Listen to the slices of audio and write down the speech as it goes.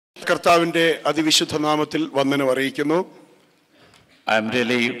കർത്താവിന്റെ അതിവിശുദ്ധ നാമത്തിൽ വന്ദനം അറിയിക്കുന്നു. I am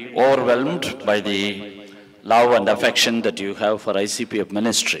really overwhelmed by the love and affection that you have for ICPF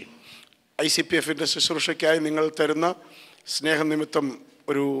ministry. ICPFന്റെ ശുശ്രൂഷയ്ക്കായി നിങ്ങൾ തരുന്ന സ്നേഹനിമിത്തം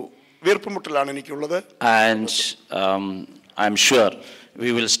ഒരു വീർപ്പുമുട്ടലാണ് എനിക്കുള്ളത്. And I am sure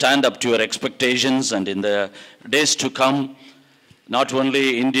we will stand up to your expectations, and in the days to come, not only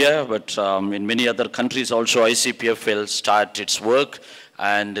India but in many other countries also, ICPF will start its work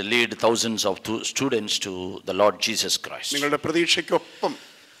and lead thousands of students to the Lord Jesus Christ. നിങ്ങളുടെ പ്രതീക്ഷയ്ക്കൊപ്പം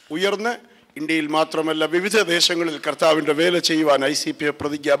ഉയർന്ന് ഇന്ത്യയിൽ മാത്രമല്ല വിവിധ ദേശങ്ങളിൽ കർത്താവിന്റെ വേല ചെയ്യുവാൻ ICPF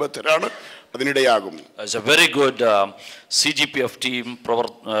പ്രതിജ്ഞാബദ്ധരാണ്. അതിനിടയാകും. There's a very good CGPF team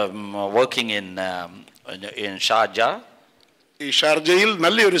working in Sharjah. ഈ ഷാർജയിൽ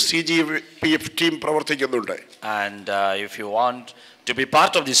നല്ലൊരു CGPF ടീം പ്രവർത്തിക്കുന്നുണ്ട്. And if you want to be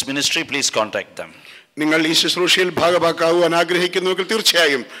part of this ministry, please contact them. നിങ്ങൾ ഈ ശുശ്രൂഷയിൽ ഭാഗഭാക്കാവുവാൻ ആഗ്രഹിക്കുന്നുവെങ്കിൽ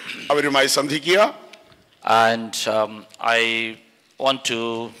തീർച്ചയായും അവരുമായി സന്ധിക്കുക. And I want to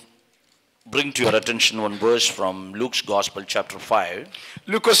bring to your attention one verse from Luke's Gospel chapter 5.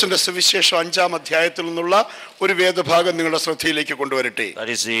 ലൂക്കോസിന്റെ സുവിശേഷം 5-ാം അധ്യായത്തിൽ നിന്നുള്ള ഒരു വേദഭാഗം നിങ്ങളുടെ ശ്രദ്ധയിലേക്ക് കൊണ്ടുവരട്ടെ.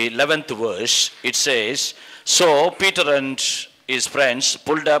 That is the 11th verse. It says, "So Peter and his friends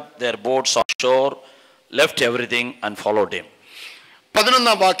pulled up their boats offshore, left everything and followed him."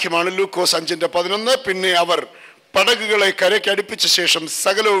 11-ാം വാക്യമാണ് ലൂക്കോസ് 5:11. പിന്നെ അവർ പടകുകളെ കരയ്ക്ക് അടുപ്പിച്ച ശേഷം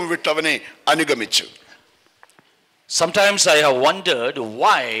സകലവും വിട്ട് അവനെ അനുഗമിച്ചു. Sometimes I have wondered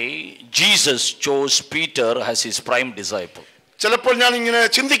why Jesus chose Peter as his prime disciple. ചിലപ്പോൾ ഞാൻ ഇങ്ങനെ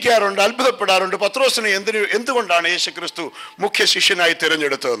ചിന്തിക്കാറുണ്ട്, അത്ഭുതപ്പെടാറുണ്ട്, പത്രോസിനെ എന്തുകൊണ്ടാണ് യേശുക്രിസ്തു മുഖ്യ ശിഷ്യനായി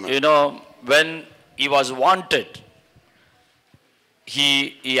തിരഞ്ഞെടുത്തതെന്ന്. You know, when he was wanted,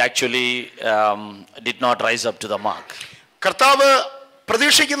 he actually did not rise up to the mark. കർത്താവ്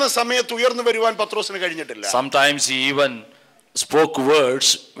പ്രതീക്ഷിക്കുന്ന സമയത്ത് ഉയർന്നു വരുവാൻ പത്രോസിന് കഴിഞ്ഞിട്ടില്ല. Sometimes he even spoke words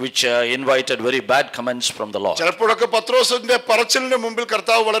which invited very bad comments from the Lord. ചിലപ്പോഴൊക്കെ പത്രോസിന്റെ പറച്ചിലിന് മുമ്പിൽ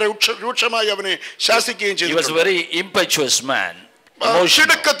കർത്താവ് വളരെ രൂക്ഷമായി അവനെ ശാസിക്കുകയും ചെയ്തു. He was a very impetuous man.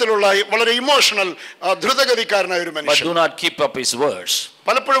 ഷിടുക്കത്തിലുള്ള വളരെ ഇമോഷണൽ ദ്രുതഗതിക്കാരനായ ഒരു മനുഷ്യൻ. But do not keep up his words.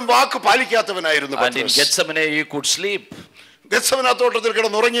 പലപ്പോഴും വാക്ക് പാലിക്കാത്തവനായിരുന്നു And in Gethsemane he could sleep. ഗെത്സമന തോട്ടത്തിൽ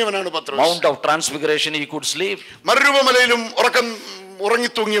കിടന്നുറങ്ങിയവനാണ് പത്രോസ്. Mount of Transfiguration he could sleep. മറുരൂപമലയിലും ഉറങ്ങി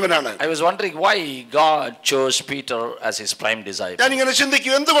തൂങ്ങിയവനാണ്. I was wondering why God chose Peter as his prime disciple. ഞാൻ ഇങ്ങനെ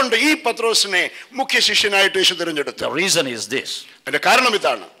ചിന്തിക്കും, എന്തുകൊണ്ട് ഈ പത്രോസിനെ മുഖ്യ ശിഷ്യനായിട്ട് യേശു തിരഞ്ഞെടുത്തു? The reason is this. അതിന്റെ കാരണം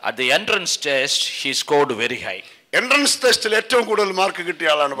ഇതാണ്. At the entrance test he scored very high. Entrance ടെസ്റ്റിൽ ഏറ്റവും കൂടുതൽ മാർക്ക് കിട്ടിയ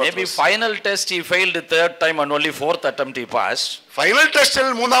ആളാണ് പത്രോസ്. Maybe final test he failed the third time and only fourth attempt he passed. Final ടെസ്റ്റിൽ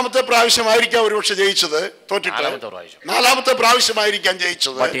മൂന്നാമത്തെ പ്രാവശ്യമായിരിക്കാം ഒരുപക്ഷെ ജയിച്ചത്, തോറ്റിട്ട് നാലാമത്തെ പ്രാവശ്യമായിരിക്കാം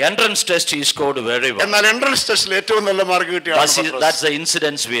ജയിച്ചത്. But the entrance test he scored very well. എന്നാൽ എൻട്രൻസ് ടെസ്റ്റിൽ ഏറ്റവും നല്ല മാർക്ക് കിട്ടിയ ആളാണ് പത്രോസ്. That's the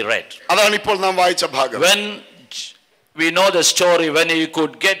incidents we read. അതാണ് ഇപ്പോൾ നാം വായിച്ച ഭാഗം. When we know the story, when he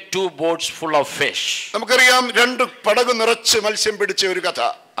could get 2 boats full of fish. നമുക്കറിയാം 2 പടക് നിറച്ച് മത്സ്യം പിടിച്ച ഒരു കഥ.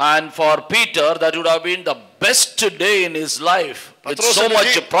 And for Peter that would have been the best day in his life, with so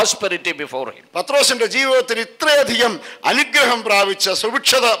much prosperity before him. പത്രോസിന്റെ ജീവിതത്തിൽ ഇത്രയധികം അനുഗ്രഹം പ്രാപിച്ച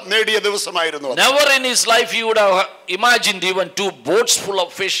സുഭിക്ഷത നേടിയ ദിവസമായിരുന്നു. Never in his life he would have imagined even 2 boats full of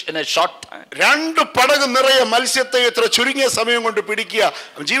fish in a short time. 2 പടക് നിറയെ മത്സ്യത്തെ ഇത്ര ചുരുങ്ങിയ സമയം കൊണ്ട് പിടിക്കുക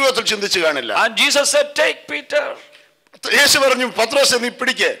ജീവിതത്തിൽ ചിന്തിച്ചു കാണില്ല. And Jesus said, "Take Peter." യേശു പറഞ്ഞു, പത്രോസെ നീ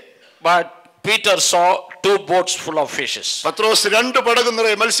പിടിക്ക്. But Peter saw 2 boats full of fishes. പത്രോസ് 2 പടക്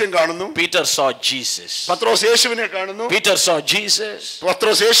നിറയെ മത്സ്യം കാണുന്നു. Peter saw Jesus. പത്രോസ് യേശുവിനെ കാണുന്നു. Peter saw Jesus.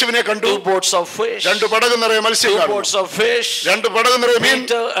 പത്രോസ് യേശുവിനെ കണ്ടു. 2 boats of fish. 2 പടക് നിറയെ മത്സ്യം കാണുന്നു. 2 boats of fish. 2 പടക് നിറയെ മീൻ.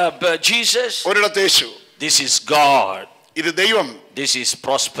 Jesus. ഒരിടത്ത് യേശു. This is God. ഇത് ദൈവം. This is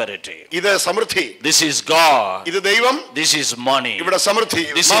prosperity. ഇത് സമൃദ്ധി. This is God. ഇത് ദൈവം. This is money. ഇവിടെ സമൃദ്ധി.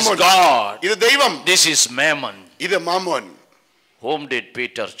 This is God. ഇത് ദൈവം. This is mammon. ഇത് Mammon. Whom did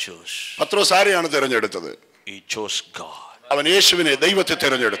Peter choose? പത്രോസ് ആരെയാണ് തിരഞ്ഞെടുത്തത്? He chose God. അവൻ യേശുവിനെ ദൈവത്തെ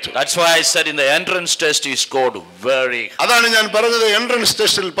തിരഞ്ഞെടുത്തു. That's why I said in the entrance test he scored very high. അതാണ് ഞാൻ പറഞ്ഞത്, എൻട്രൻസ്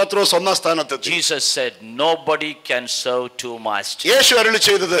ടെസ്റ്റിൽ പത്രോസ് 1ാം സ്ഥാനത്തെത്തി. Jesus said nobody can serve 2 masters. യേശു അരുളി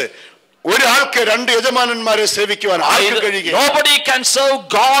ചെയ്തത്, ഒരാൾക്ക് 2 യജമാനന്മാരെ സേവിക്കുവാൻ ആർക്കും കഴിയില്ല. Nobody can serve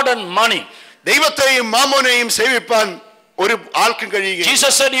God and money. ദൈവത്തെയും മാമോനെയും സേവിപ്പാൻ ഒരു ആൾക്കും കഴിയില്ല.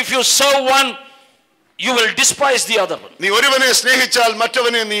 Jesus said if you serve one, you will despise the other one. നീ ഒരുവനെ സ്നേഹിച്ചാൽ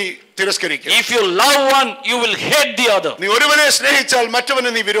മറ്റവനെ നീ തിരസ്കരിക്കും. If you love one, you will hate the other. നീ ഒരുവനെ സ്നേഹിച്ചാൽ മറ്റവനെ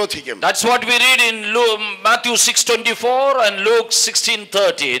നീ വിരോധിക്കും. That's what we read in Matthew 6:24 and Luke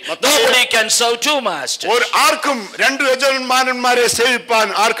 16:30. Nobody can serve 2 masters. ആർക്കും 2 യജമാനന്മാരെ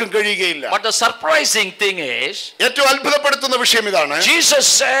സേവിപ്പാൻ ആർക്കും കഴിയുകയില്ല. But the surprising thing is, ഏറ്റവും അത്ഭുതപ്പെടുത്തുന്ന വിഷയം ഇതാണ്. Jesus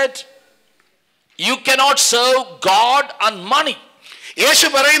said you cannot serve God and money. യേശു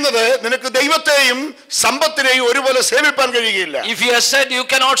പറയുന്നത് നിനക്ക് ദൈവത്തെയും സമ്പത്തിനെയും ഒരുപോലെ സേവിപ്പാൻ കഴിയുകയില്ല. If he has said you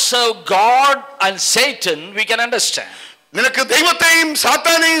cannot serve God and Satan, we can understand. നിനക്ക് ദൈവത്തെയും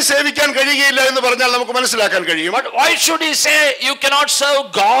സാത്താനെയും സേവിക്കാൻ കഴിയുകയില്ല എന്ന് പറഞ്ഞാൽ നമുക്ക് മനസ്സിലാക്കാൻ കഴിയും. But why should he say you cannot serve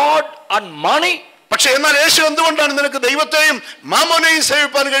God and money? പക്ഷെ എന്നാൽ യേശു എന്തുകൊണ്ടാണ് നിനക്ക് ദൈവത്തെയും മാമോനെയും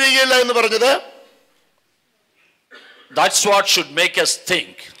സേവിപ്പാൻ കഴിയുകയില്ല എന്ന് പറഞ്ഞത്? That's what should make us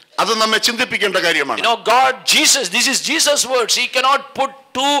think. അത് നമ്മെ ചിന്തിപ്പിക്കേണ്ട കാര്യമാണ്. You know, God, Jesus, this is Jesus' words. He cannot put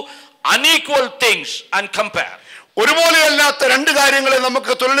two unequal things and compare. ഒരുപോലെയല്ലാത്ത രണ്ട് കാര്യങ്ങളെ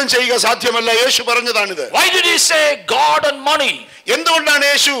നമുക്ക് തുലനം ചെയ്യുക സാധ്യമല്ല. യേശു പറഞ്ഞതാണിത്. Why did he say God and money? എന്തുകൊണ്ടാണ്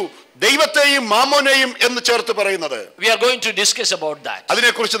യേശു ദൈവത്തെയും മാമോനെയും എന്ന് ചേർത്ത് പറയുന്നത്? We are going to discuss about that.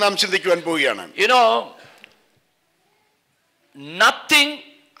 അതിനെക്കുറിച്ച് നാം ചിന്തിക്കുവാൻ പോവുകയാണ്. You know, nothing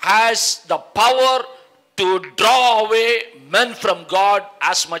has the power to draw away men from God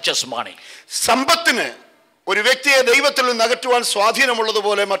as much as money. സമ്പത്തിന് ഒരു വ്യക്തിയെ ദൈവത്തിൽ നിന്ന് അകറ്റുവാൻ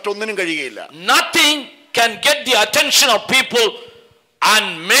സ്വാധീനമുള്ളതുപോലെ മറ്റൊന്നിനും കഴിയുകയില്ല. Nothing can get the attention of people and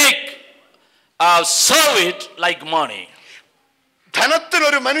make serve it like money. ധനത്തിന്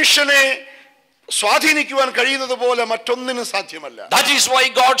ഒരു മനുഷ്യനെ സ്വാധീനിക്കുവാൻ കഴിയുന്നത് പോലെ മറ്റൊന്നിനും സാധ്യമല്ല. That is why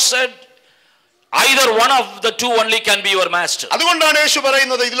God said either one of the two only can be your master. അതുകൊണ്ടാണ് യേശു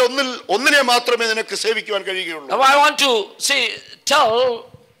പറയുന്നത് ഇതിൽ ഒന്നിനെ മാത്രമേ നിനക്ക് സേവിക്കുവാൻ കഴിയുകയുള്ളൂ. Now I want to tell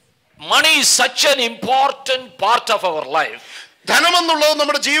money is such an important part of our life. ധനമെന്നുള്ളത്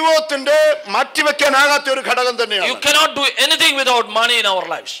നമ്മുടെ ജീവിതത്തിന്റെ മാറ്റിവെക്കാനാകാത്ത ഒരു ഘടകം തന്നെയാണ്. You cannot do anything without money in our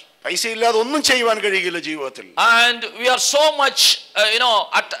lives. പൈസ ഇല്ലാതെ ഒന്നും ചെയ്യുവാൻ കഴിയില്ല ജീവിതത്തിൽ. And we are so much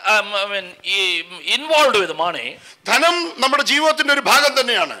involved with money. ധനം നമ്മുടെ ജീവിതത്തിന്റെ ഒരു ഭാഗം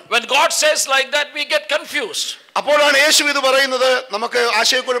തന്നെയാണ്. When God says like that, we get confused. അപ്പോഴാണ് യേശു ഇത് പറയുന്നത് നമുക്ക്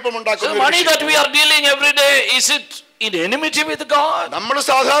ആശയക്കുഴപ്പം ഉണ്ടാക്കുന്നത്. The money that we are dealing every day, is it in enmity with God? നമ്മൾ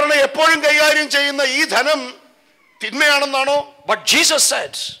സാധാരണ എപ്പോഴും കൈകാര്യം ചെയ്യുന്ന ഈ ധനം തിന്മയാണെന്നാണോ? But Jesus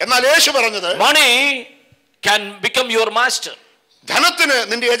said, എന്നാൽ യേശു പറഞ്ഞത് money can become your master. ധനത്തിന്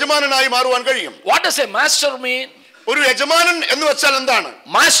നിന്റെ യജമാനനായി മാറുവാൻ കഴിയും. What does a master mean? ഒരു യജമാനൻ എന്ന് വെച്ചാൽ എന്താണ്?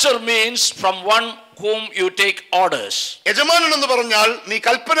 Master means from one whom you take orders. യജമാനൻ എന്ന് പറഞ്ഞാൽ നീ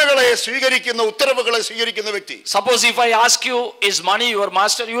കൽപ്പനകളെ സ്വീകരിക്കുന്ന, ഉത്തരവുകളെ സ്വീകരിക്കുന്ന വ്യക്തി. Suppose if I ask you, is money your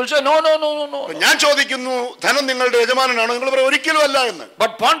master? You will say no. ഞാൻ ചോദിക്കുന്നു ധനം നിങ്ങളുടെ യജമാനനാണോ? നിങ്ങൾ പറയും ഒരിക്കലും അല്ല എന്ന്.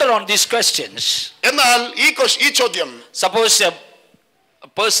 But ponder on these questions. എന്നാൽ ഈ ചോദ്യം, suppose a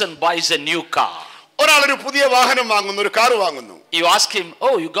person buys a new car. ഒരാൾ ഒരു പുതിയ വാഹനം വാങ്ങുന്നു, ഒരു കാർ വാങ്ങുന്നു. You ask him,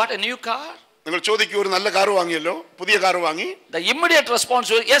 oh, you got a new car? നിങ്ങൾ ചോദിക്കൂ, ഒരു നല്ല കാർ വാങ്ങിയല്ലോ, പുതിയ കാർ വാങ്ങി? The immediate response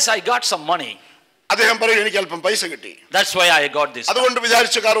will, yes, I got some money. അദ്ദേഹം പറയും എനിക്ക് അല്പം പൈസ കിട്ടി, that's why I got this. അതുകൊണ്ട്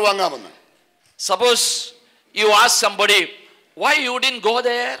വിചാരിച്ചു car വാങ്ങാമെന്ന്. Suppose you ask somebody, why you didn't go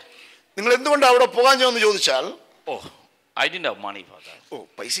there? നിങ്ങൾ എന്തുകൊണ്ട് അവിടെ പോകാൻ ചെന്ന് ചോദിച്ചാൽ, oh, I didn't have money for that. ഓ,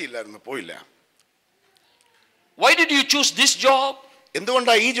 പൈസ ഇല്ലായിരുന്നു, പോയില്ല. Why did you choose this job?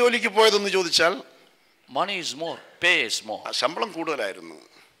 എന്തുകൊണ്ടാ ഈ ജോലിക്ക് പോയതെന്ന് ചോദിച്ചാൽ, money is more, pay is more. ശമ്പളം കൂടുതലായിരുന്നു.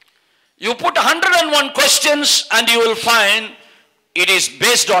 You put 101 questions and you will find it is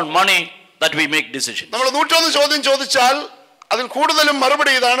based on money that we make decisions. നമ്മൾ 101 ചോദ്യം ചോദിച്ചാൽ അതിൽ കൂടുതലും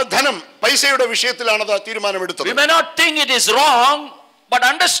മറുപടി ഇതാണ്, ധനം, പൈസയുടെ വിഷയത്തിലാണ് അത് തീരുമാനമെടുത്തത്. We may not think it is wrong, but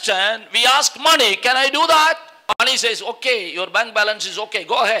understand, we ask money, can I do that? Money says, okay, your bank balance is okay,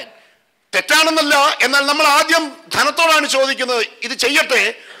 go ahead. തെറ്റാണെന്നല്ല, എന്നാൽ നമ്മൾ ആദ്യം ധനത്തോടാണ് ചോദിക്കുന്നത്, ഇത് ചെയ്യട്ടെ,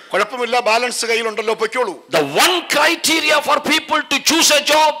 കുഴപ്പമില്ല, ബാലൻസ് കയ്യിലുണ്ടല്ലോ, പൊയ്ക്കോളൂ. The one criteria for people to choose a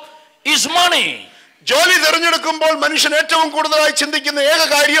job is money. ജോലി തിരഞ്ഞെടുക്കുമ്പോൾ മനുഷ്യൻ ഏറ്റവും കൂടുതലായി ചിന്തിക്കുന്ന ഏക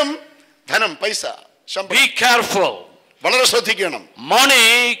കാര്യം ധനം, പൈസ, ശമ്പളം. Be careful. വളരെ ശ്രദ്ധിക്കണം. Money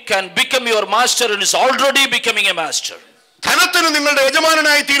can become your master and is already becoming a master. ധനത്തിന് നിങ്ങളുടെ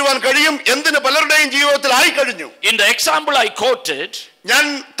യജമാനനായി തീരുവാൻ കഴിയും, എന്തിന് പലരുടെയും ജീവിതത്തിൽ ആയി കഴിഞ്ഞു. In the example I quoted, ഞാൻ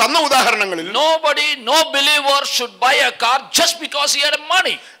തന്ന ഉദാഹരണങ്ങളിൽ no believer should buy a car just because he had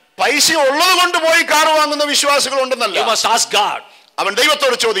money. പൈസ ഉള്ളത് കൊണ്ട് പോയി കാർ വാങ്ങുന്ന വിശ്വാസികൾ ഉണ്ടെന്നല്ല. You must ask God. അവൻ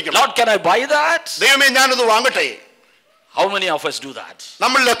ദൈവത്തോട് ചോദിക്കണം, Lord, can I buy that? ദൈവമേ, ഞാനത് വാങ്ങട്ടെ. How many of us do that?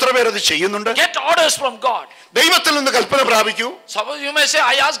 നമ്മൾ എത്ര പേർ അത് ചെയ്യുന്നുണ്ട്? Get orders from God. ദൈവത്തിൽ നിന്ന് കൽപ്പന പ്രാപിക്കൂ. Suppose you may say,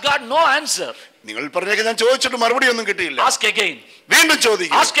 I asked God, no answer. നിങ്ങൾ പറഞ്ഞേക്ക് ഞാൻ ചോദിച്ചിട്ട് മറുപടി ഒന്നും കിട്ടിയില്ല. Ask again. വീണ്ടും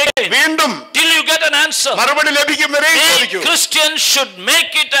ചോദിക്കൂ. Ask again. വീണ്ടും till you get an answer. മറുപടി ലഭിക്കും വരെ ചോദിക്കൂ. Christians should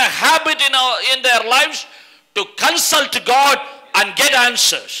make it a habit in their lives to consult God and get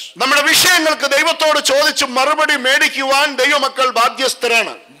answers. നമ്മുടെ വിഷയങ്ങൾക്ക് ദൈവത്തോട് ചോദിച്ചു മറുപടി മേടിക്കുവാൻ ദൈവമക്കൾ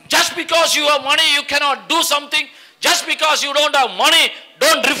ബാധ്യസ്ഥരാണ്. Just because you have money you cannot do something. Just because you don't have money,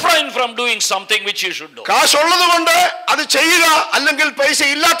 don't refrain from doing something which you should do. കാശുള്ളത് കൊണ്ട് അത് ചെയ്യുക, അല്ലെങ്കിൽ പൈസ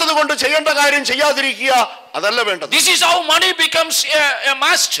ഇല്ലാത്തത് കൊണ്ട് ചെയ്യേണ്ട കാര്യം ചെയ്യാതിരിക്കുക, അതല്ല വേണ്ടത്. This is how money becomes a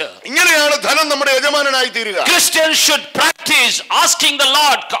master. ഇങ്ങനെയാണ് ധനം നമ്മുടെ യജമാനനായി തീരുക. Christians should practice asking the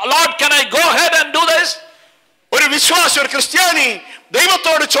Lord, Lord, can I go ahead and do this? ഒരു വിശ്വാസി, ഒരു ക്രിസ്ത്യാനി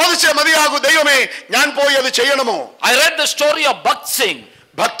ദൈവത്തോട് ചോദിച്ചേ മതിയാകൂ, ദൈവമേ ഞാൻ പോയി അത് ചെയ്യണമോ? I read the story of Bhakt Singh.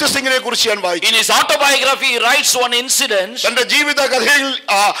 Bakht സിംഗിനെ കുറിച്ച് ഞാൻ വായിച്ചു. In his autobiography he writes one incident. തന്റെ ജീവിത കഥയിൽ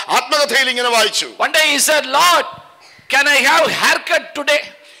ആത്മകഥയിൽ ഇങ്ങനെ വായിച്ചു. One day he said, Lord, can I have haircut today?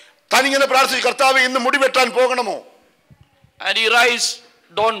 താൻ ഇങ്ങനെ പ്രാർത്ഥിച്ചു, കർത്താവേ ഇന്ന് മുടി വെട്ടാൻ പോകണമോ? And he writes,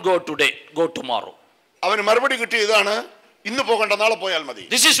 don't go today, go tomorrow. അവന് മറുപടി കിട്ടിയതാണ്, ഇന്ന് പോകണ്ട, നാളെ പോയാൽ മതി.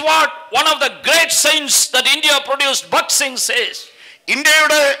 This is what one of the great saints that India produced, Bhakt Singh, says.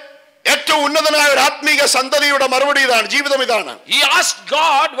 ഇന്ത്യയുടെ ഏറ്റവും ഉന്നതനായ ഒരു ആത്മീക സന്തതിയുടെ മറുപടി ഇതാണ്, ജീവിതം ഇതാണ്. He asked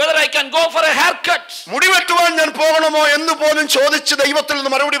God whether I can go for a haircut. മുടി വെട്ടുവാൻ ഞാൻ പോകണമോ എന്ന് പോലും ചോദിച്ച് ദൈവത്തിൽ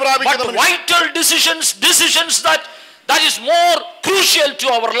നിന്ന് മറുപടി പ്രാപിക്കുന്നു. But vital decisions that is more crucial to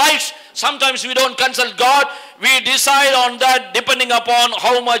our lives, sometimes we don't consult God, we decide on that depending upon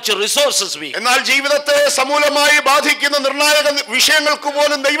how much resources we have. എന്നാൽ ജീവിതത്തെ സമൂലമായി ബാധിക്കുന്ന നിർണായക വിഷയങ്ങൾക്ക്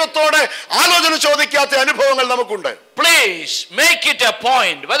പോലും ദൈവത്തോട് ആലോചന ചോദിക്കാത്ത അനുഭവങ്ങൾ നമുക്കുണ്ട്. Please make it a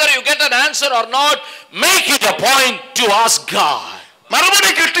point, whether you get an answer or not, make it a point to ask God. മറുപടി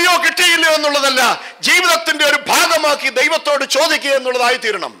കിട്ടിയോ കിട്ടിയില്ലയോ എന്നുള്ളതല്ല, ജീവിതത്തിന്റെ ഒരു ഭാഗമാക്കി ദൈവത്തോട് ചോദിക്കുക എന്നുള്ളതായി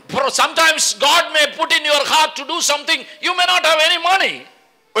തീരണം. Sometimes God may put in your heart to do something, you may not have any money.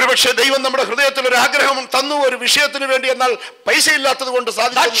 ഒരുപക്ഷെ ദൈവം നമ്മുടെ ഹൃദയത്തിൽ ഒരു ആഗ്രഹം തന്നു ഒരു വിഷയത്തിന് വേണ്ടി, എന്നാൽ പൈസ ഇല്ലാത്തത് കൊണ്ട്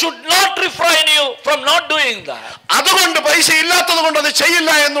സാധിക്കില്ല. That should not refrain you from not doing that. അതുകൊണ്ട് പൈസ ഇല്ലാത്തത് കൊണ്ട് അത്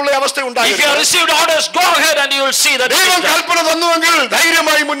ചെയ്യില്ല എന്നുള്ള അവസ്ഥ ഉണ്ടായി. If you have received orders, go ahead and you will see that. ദൈവം കൽപ്പന തന്നുവെങ്കിൽ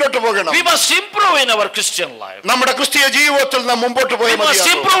ധൈര്യമായി മുന്നോട്ട് പോകണം. We must improve in our Christian life. നമ്മുടെ ക്രിസ്തീയ ജീവിതത്തിൽ നാം മുമ്പോട്ട് പോയേ We must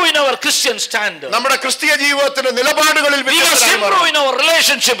മതിയാകൂ. improve in our Christian standard. നമ്മുടെ ക്രിസ്തീയ ജീവിതത്തിന്റെ നിലപാടുകളിൽ We must improve in our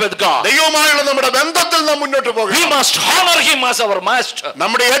relationship with God. ദൈവവുമായുള്ള നമ്മുടെ ബന്ധത്തിൽ നാം മുന്നോട്ട് പോകണം. We must honor him as our master.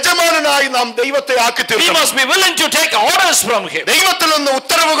 നമ്മുടെ യജമാനനായി നാം ദൈവത്തെ ആക്കി We തീർക്കണം. must be willing to take orders from him. ദൈവത്തിൽ നിന്ന്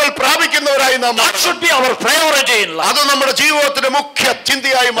ഉത്തരവുകൾ പ്രാപിക്കുന്നവരായി നാം That should be our priority in life. അത് നമ്മുടെ ജീവിതത്തിന്റെ മുഖ്യ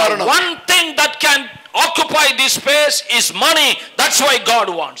ചിന്തയായി മാറണം. One thing that can occupy this space is money. That's why God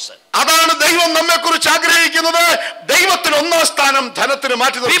wants it. അതാണ് ദൈവം നമ്മെ കുറിച്ച് ആഗ്രഹിക്കുന്നത്. ദൈവത്തിന് ഒന്നാം സ്ഥാനം ധനത്തിന്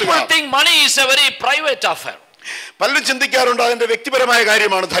മാറ്റി നിർത്തുക. People think money is a very private affair. പലരും ചിന്തിക്കാറുണ്ട് അതിന്റെ വ്യക്തിപരമായ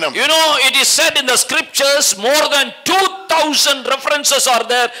കാര്യമാണ് ധനം. You know, it is said in the scriptures more than 2000 references are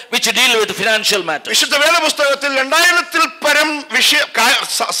there which deal with financial matters. വിശുദ്ധ വേദപുസ്തകത്തിൽ 2000-ൽ പരം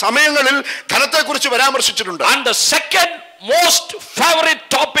സമയങ്ങളിൽ ധനത്തെ കുറിച്ച് പരാമർശിച്ചിട്ടുണ്ട്. And the second most favorite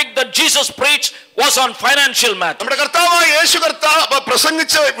topic that Jesus preached was on financial matters. നമ്മുടെ കർത്താവായ യേശു കർത്താവ്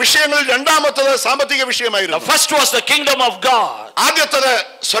പ്രസംഗിച്ച വിഷയങ്ങളിൽ രണ്ടാമത്തേത് സാമ്പത്തിക വിഷയമായിരുന്നു. The first was the kingdom of God. ആദ്യത്തേത്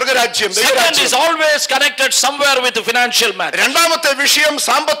സ്വർഗ്ഗരാജ്യം, Second is always connected somewhere with financial matters. രണ്ടാമത്തെ വിഷയം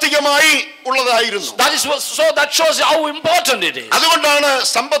സാമ്പത്തികമായി ഉള്ളതായിരുന്നു. That shows how important it is. അതുകൊണ്ടാണ്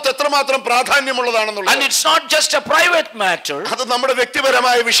സമ്പത്ത് എത്രമാത്രം പ്രാധാന്യമുള്ളതാണെന്നുള്ളത്. And it's not just a private matter. അത് നമ്മുടെ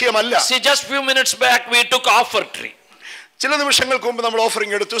വ്യക്തിപരമായ വിഷയമല്ല. See, just few minutes back we took offertory. ചില നിമിഷങ്ങൾക്ക് മുമ്പ് നമ്മൾ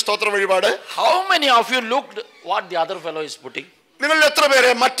ഓഫറിംഗ് എടുത്തു, സ്തോത്ര വഴിപാട്. How many of you looked what the other fellow is putting? നിങ്ങൾ എത്ര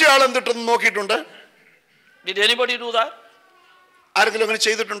പേരെ മറ്റേ ആൾ എന്തിട്ടെന്ന് നോക്കിയിട്ടുണ്ട്? Did anybody do that? ആരെങ്കിലും അങ്ങനെ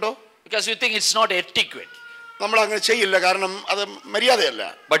ചെയ്തിട്ടുണ്ടോ? Because you think it's not etiquette. നമ്മൾ അങ്ങനെ ചെയ്യില്ല, കാരണം അത് മര്യാദയല്ല.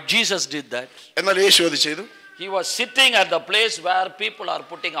 But Jesus did that. എന്നാൽ യേശു അത് ചെയ്തു. He was sitting at the place where people are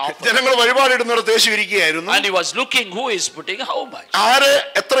putting offerings. ജനങ്ങൾ വഴിപാടിടുന്നിടത്ത് യേശു ഇരിക്കുകയായിരുന്നു. And he was looking who is putting how much. ആര്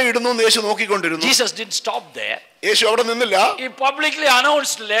എത്ര ഇടുന്നു എന്ന് യേശു നോക്കിക്കൊണ്ടിരുന്നു. Jesus didn't stop there. യേശു അവിടെ നിന്നില്ല. He publicly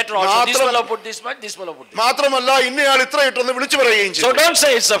announced later also, this fellow put this much, this fellow put this. മാത്രമല്ല ഇന്നയാൾ ഇത്ര ഇട്ടെന്ന് വിളിച്ചു പറയുകയും ചെയ്തു. So don't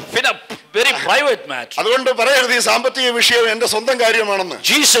say it's a very private matter. അതുകൊണ്ട് പറയരുത് ഈ സാമ്പത്തിക വിഷയം എന്റെ സ്വന്തം കാര്യമാണെന്ന്.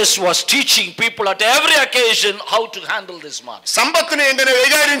 Jesus was teaching people at every occasion how to handle this money. സമ്പത്തിനെ എങ്ങനെ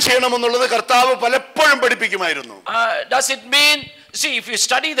കൈകാര്യം ചെയ്യണമെന്നുള്ളത് കർത്താവ് പലപ്പോഴും പഠിപ്പിക്കുമായിരുന്നു. Does it mean, see, if you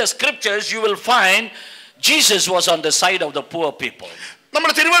study the scriptures you will find Jesus was on the side of the poor people. നമ്മൾ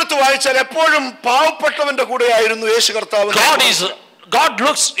തിരുവെഴുത്ത് വായിച്ചാൽ എപ്പോഴും പാവപ്പെട്ടവന്റെ കൂടെയായിരുന്നു യേശു കർത്താവ്.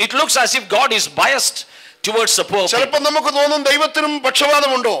 It looks as if God is biased towards the poor people. ചിലപ്പോൾ നമുക്ക് തോന്നും ദൈവത്തിനും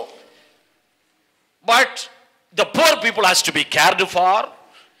പക്ഷപാതമുണ്ടോ? But the poor people has to be cared for.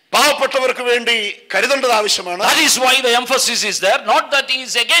 പാവപ്പെട്ടവർക്ക് വേണ്ടി കരുതേണ്ടത് ആവശ്യമാണ്. That is why the emphasis is there, not that he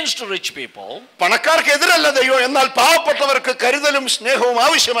is against rich people. പണക്കാർക്ക് എതിരല്ല ദൈവം, എന്നാൽ പാവപ്പെട്ടവർക്ക് കരുതലും സ്നേഹവും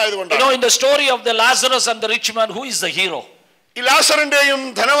ആവശ്യമായതുകൊണ്ടാണ്. You know, in the story of the Lazarus and the rich man, who is the hero? ഈ ലാസറിന്റെയും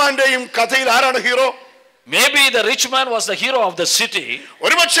ധനവാന്റെയും കഥയിൽ ആരാണ് hero? Maybe the rich man was the hero of the city.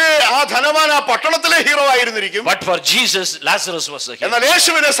 ഒരുപക്ഷേ ആ ധനവാൻ ആ പട്ടണത്തിലെ hero ആയിരുന്നിരിക്കും. But for Jesus, Lazarus was the hero. എന്നാൽ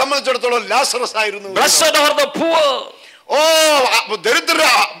യേശുവിനെ സംബന്ധിച്ചിടത്തോളം ലാസറസ് ആയിരുന്നു. Blessed are the poor. ഓ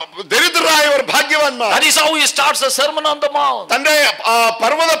ദരിദ്രരായവർ ഭാഗ്യവാന്മാർ. ധനവാന്മാർ. That is how he starts the Sermon on the Mount. തന്റെ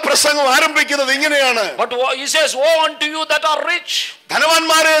പർവ്വത പ്രസംഗം ആരംഭിക്കുന്നത് ഇങ്ങനെയാണ്. But he says, "Woe unto you that are rich."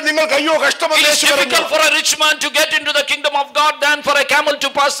 ധനവാന്മാരെ നിങ്ങൾക്ക് അയ്യോ കഷ്ടമെന്ന് It is difficult for a rich man to get into the kingdom of God than for a camel to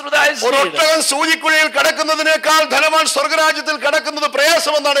pass through the ice. ഒരൊട്ടകൻ സൂചിക്കുഴയിൽ കടക്കുന്നതിനേക്കാൾ ധനവാൻ സ്വർഗ്ഗരാജ്യത്തിൽ കടക്കുന്നത്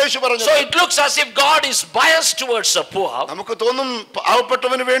പ്രയാസമെന്നാണ് യേശു പറഞ്ഞത്. So it looks as if God is biased towards the poor. നമുക്ക് തോന്നും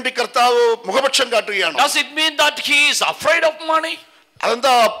പാവപ്പെട്ടവന് വേണ്ടി കർത്താവ് മുഖപക്ഷം കാട്ടുകയാണ്. Does it mean that he is afraid of money?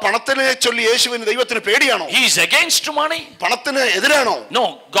 അതെന്താ പണത്തിനെ ചൊല്ലി യേശുവിന് ദൈവത്തിന് പേടിയാണോ? He is against money? പണത്തിന് എതിരാണോ? No,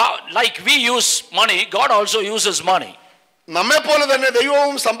 God, like we use money, God also uses money. നമ്മെ പോലെ തന്നെ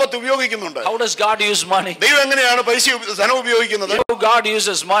ദൈവവും സമ്പത്ത് ഉപയോഗിക്കുന്നുണ്ട്. How does God use money? ദൈവം എങ്ങനെയാണ് പൈസ ധനം ഉപയോഗിക്കുന്നത്? How God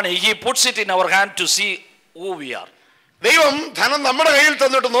uses money, he puts it in our hand to see who we are. ദൈവം ധനം നമ്മുടെ കയ്യിൽ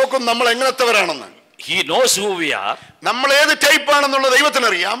തന്നിട്ട് നോക്കും നമ്മൾ എങ്ങനത്തവരാണെന്ന്. He knows who we are. നമ്മൾ ഏത് ടൈപ്പ് ആണെന്നുള്ള ദൈവത്തിന്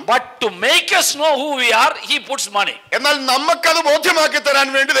അറിയാം. But to make us know who we are, he puts money. എന്നാൽ നമുക്കത് ബോധ്യമാക്കി തരാൻ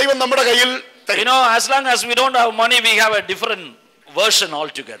വേണ്ടി ദൈവം നമ്മുടെ കയ്യിൽ You know, as long as we don't have money, we have a different version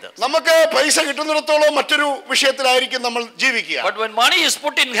altogether. നമുക്ക് പൈസ കിട്ടുന്നിടത്തോളം മറ്റൊരു വിഷയത്തിലായിരിക്കും നമ്മൾ ജീവിക്കുക. But when money is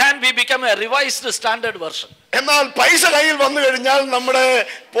put in hand, we become a revised standard version. എന്നാൽ പൈസ കയ്യിൽ വന്നു കഴിഞ്ഞാൽ നമ്മുടെ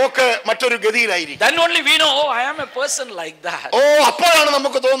പോക്ക് മറ്റൊരു ഗതിയിലായിരിക്കും. Then only we know, oh, I am a person like that. ഓ, അപ്പോഴാണ്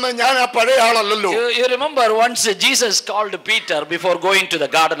നമുക്ക് തോന്നുന്നത് ഞാൻ ആ പഴയ ആളല്ലല്ലോ. You remember once Jesus called Peter before going to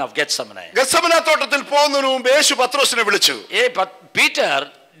the garden of Gethsemane. ഗെത്സമന തോട്ടത്തിൽ പോകുന്നതിന് മുമ്പ് യേശു പത്രോസിനെ വിളിച്ചു. Hey, but Peter,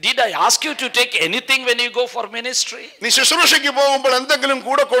 did I ask you to take anything when you go for ministry? നീ ശുശ്രൂഷയ്ക്ക് പോകുമ്പോൾ എന്തെങ്കിലും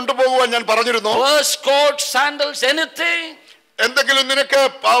കൂടെ കൊണ്ടുപോകുവാൻ ഞാൻ പറഞ്ഞിരുന്നോ? Purse, coat, sandals, anything? എന്തെങ്കിലും നിനക്ക്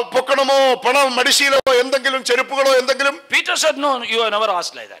പൊക്കണമോ, പണം, മടിശീലമോ, എന്തെങ്കിലും ചെരുപ്പുകളോ എന്തെങ്കിലും? Peter said, no, you have never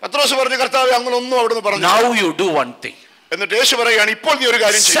asked like that. പത്രോസ് പറഞ്ഞു, കർത്താവേ അങ്ങനൊന്നും അവിടുന്ന് പറഞ്ഞു. Now you do one thing. എന്നിട്ട് യേശു പറയുകയാണ്, ഇപ്പോൾ നീ ഒരു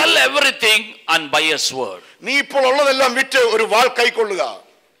കാര്യം ചെയ്യ്. Sell everything and buy a sword. നീ ഇപ്പോൾ ഉള്ളതെല്ലാം വിറ്റ് ഒരു വാൾ കൈക്കൊള്ളുക.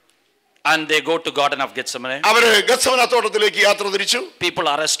 And they go to Garden of Gethsemane. അവര് ഗെത്സമന തോട്ടത്തിലേക്ക് യാത്ര തിരിച്ചു. People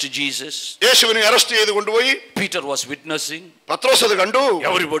arrest Jesus. യേശുവിനെ അറസ്റ്റ് ചെയ്ത് കൊണ്ടുപോയി. Peter was witnessing. പത്രോസ് അത് കണ്ടു.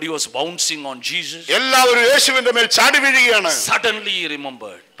 Everybody was bouncing on Jesus. എല്ലാവരും യേശുവിന്റെ മേൽ ചാടി വീഴുകയാണ്. Suddenly he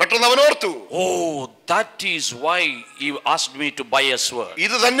remembered. പെട്ടെന്ന് അവൻ ഓർത്തു, Oh, that is why he asked me to buy a sword.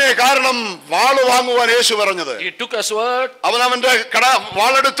 ഇത് തന്നെ കാരണം വാള് വാങ്ങുവാൻ യേശു പറഞ്ഞത്. He took a sword. അവൻ അവന്റെ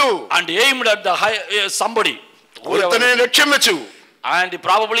വാളെടുത്തു. And aimed at the somebody. ഒരുത്തനെ ലക്ഷ്യം വെച്ചു. And he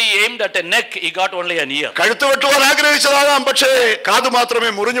probably aimed at a neck, he got only an ear. കഴുത്ത് വെട്ടുവാൻ ആഗ്രഹിച്ചതാകാം, പക്ഷേ കാത് മാത്രമേ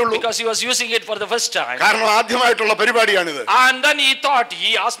മുറിഞ്ഞുള്ളൂ. Because he was using it for the first time. കാരണം ആദ്യമായിട്ടുള്ള പരിപാടിയാണിത്. And then he thought, he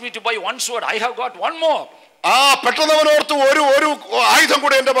asked me to buy one sword, I have got one more. പെട്ടെന്ന് അവൻ ഓർത്തു, ഒരു ആയുധം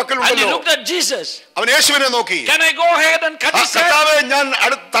കൂടെ എന്റെ പക്കലുണ്ടല്ലോ. And he looked at Jesus. അവൻ യേശുവിനെ നോക്കി. Can I go ahead and cut his head? കർത്താവേ, ഞാൻ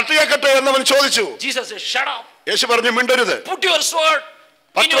തട്ടിയേക്കട്ടെ എന്നവൻ ചോദിച്ചു. Jesus said, shut up. യേശു പറഞ്ഞു, മിണ്ടരുത്. Put your sword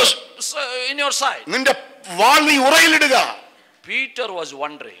in your side. നിന്റെ വാൾ നീ ഉറയിലിടുക. Peter was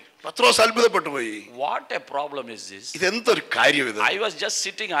wondering, പത്രോസ് അത്ഭുതപ്പെട്ടു പോയി. what a problem is this? ഇതെന്തൊരു കാര്യം ഇത്? I was just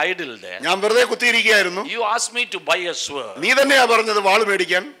sitting idle there. ഞാൻ വെറുതെ കുത്തിയിരിക്കുകയായിരുന്നു. You asked me to buy a sword. നീ തന്നെയാ പറഞ്ഞത് വാൾ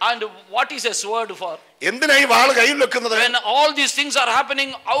മേടിക്കാൻ. And what is a sword for? എന്തിനാ ഈ വാൾ കയ്യിൽ വെക്കുന്നത്? When all these things are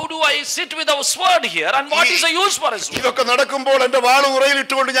happening, how do I sit with a sword here? And what is the use for a sword? ഇതൊക്കെ നടക്കുമ്പോൾ എന്റെ വാൾ ഉറയിൽ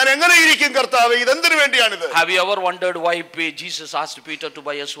ഇട്ടുകൊണ്ട് ഞാൻ എങ്ങനെ ഇരിക്കും കർത്താവേ? ഇതെന്തിനു വേണ്ടിയാണിത്? Have you ever wondered why Jesus asked Peter to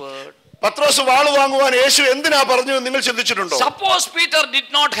buy a sword? പത്രോസ് വാൾ വാങ്ങുവാൻ യേശു എന്തിനാ പറഞ്ഞു നിങ്ങൾ ചിന്തിച്ചിട്ടുണ്ടോ? Suppose Peter did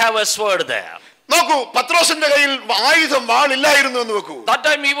not have a sword there. നോക്കൂ, പത്രോസിന്റെ കയ്യിൽ ആയുധം വാൾ ഇല്ലായിരുന്നു എന്ന് വെക്കൂ. That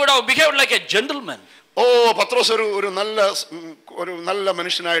time he would have behaved like a gentleman. പത്രോസ് ഒരു നല്ല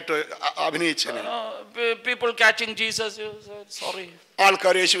മനുഷ്യനായിട്ട് അഭിനയിച്ചേനെ. People catching Jesus, sorry.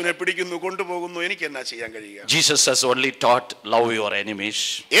 ആൾക്കാർ യേശുവിനെ പിടിക്കുന്നു, കൊണ്ടുപോകുന്നു, എനിക്ക് എന്നാ ചെയ്യാൻ കഴിയുക? Jesus has only taught love your enemies.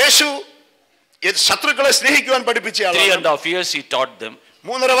 യേശു ശത്രുക്കളെ സ്നേഹിക്കുവാൻ പഠിപ്പിച്ച ആളാണ്. 3.5 years he taught them.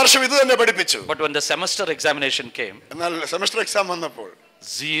 3.5 വർഷം ഇത് തന്നെ പഠിപ്പിച്ചു. But when the semester examination came, എന്നാൽ സെമസ്റ്റർ എക്സാം വന്നപ്പോൾ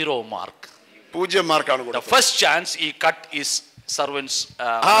 0 mark. 0 മാർക്കാണ് The കൊടുത്തത്. first chance he cut his servants.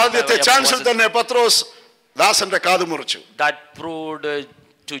 ആദ്യത്തെ ചാൻസിൽ തന്നെ പത്രോസ് ദാസന്റെ കാത് മുറിച്ചു. That proved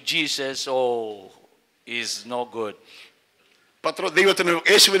to Jesus, oh, is no good. ദൈവത്തിന്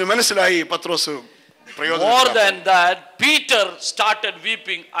യേശുവിന് മനസ്സിലായി പത്രോസ് More than that, Peter started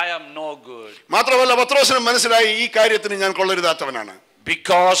weeping, I am no good. മാത്രമല്ല പത്രോസിന് മനസ്സിലായി ഈ കാര്യത്തിന് ഞാൻ കൊള്ളരുതാത്തവനാണ്.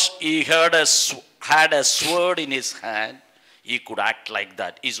 Because he had a sword in his hand, he could act like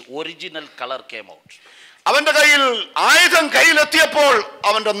that. His original color came out. അവന്റെ കയ്യിൽ ആയുധം കയ്യിലെത്തിയപ്പോൾ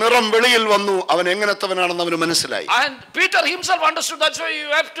അവന്റെ നിറം വെളിയിൽ വന്നു. അവൻ എങ്ങനത്തവനാണെന്ന് അവന് മനസ്സിലായി. And Peter himself understood. That's why you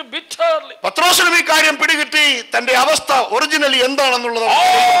have to bitterly. പത്രോസിനും ഈ കാര്യം പിടികിട്ടി, തന്റെ അവസ്ഥ ഒറിജിനലി എന്താണെന്നുള്ളത്.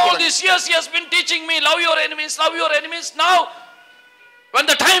 All these years he has been teaching me, love your enemies, love your enemies. Now when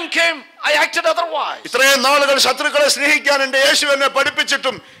the time came, I acted otherwise. ഇത്രയും നാളുകൾ ശത്രുക്കളെ സ്നേഹിക്കാൻ എന്റെ യേശു എന്നെ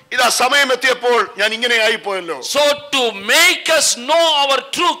പഠിപ്പിച്ചിട്ടും ഇതാ സമയം എത്തിയപ്പോൾ ഞാൻ ഇങ്ങനെ ആയിപ്പോയല്ലോ. So to make us know our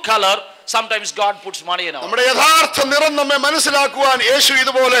true color, sometimes God puts money in our. നമ്മുടെ യഥാർത്ഥ നിറം നമ്മെ മനസ്സിലാക്കുവാൻ യേശു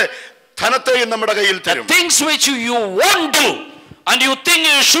ഇതുപോലെ ധനത്തെയും നമ്മുടെ കയ്യിൽ The തരും. things which you won't do and you think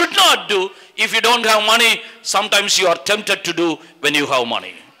you should not do, if you don't have money, sometimes you are tempted to do when you have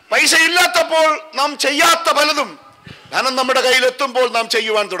money. പൈസ ഇല്ലാത്തപ്പോൾ നാം ചെയ്യാത്ത പലതും ധനം നമ്മുടെ കയ്യിൽ എത്തുമ്പോൾ നാം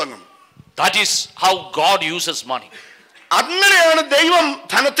ചെയ്യുവാൻ തുടങ്ങും. That is how God uses money. അങ്ങനെയാണ് ദൈവം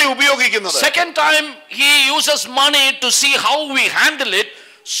ധനത്തെ ഉപയോഗിക്കുന്നത്. Second time, he uses money to see how we handle it,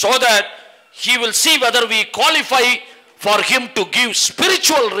 so that he will see whether we qualify for him to give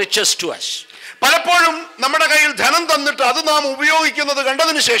spiritual riches to us. പലപ്പോഴും നമ്മുടെ കയ്യിൽ ധനം തന്നിട്ട് അത് നാം ഉപയോഗിക്കുന്നത്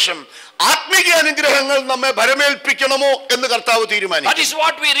കണ്ടതിന് ശേഷം ആത്മീയ അനുഗ്രഹങ്ങൾ നമ്മെ ഭരമേൽപ്പിക്കണമോ എന്ന് കർത്താവ് തീരുമാനിക്കും. That is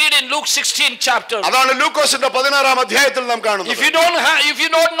what we read in Luke 16 chapter. അതാണ് ലൂക്കോസിന്റെ 16-ാം അധ്യായത്തിൽ നാം കാണുന്നത്. If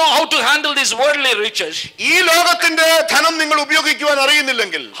you don't know how to handle these worldly riches, ഈ ലോകത്തിന്റെ ധനം നിങ്ങൾ ഉപയോഗിക്കുവാൻ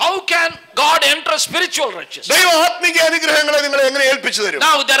അറിയുന്നില്ലെങ്കിൽ how can God enter spiritual riches? ദൈവം ആത്മീയ അനുഗ്രഹങ്ങളെ നിങ്ങളെ എങ്ങനെ ഏൽപ്പിച്ചു തരും?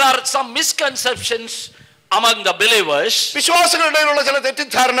 Now there are some misconceptions among the believers. വിശ്വാസികളുടെ ഇടയിലുള്ള ചില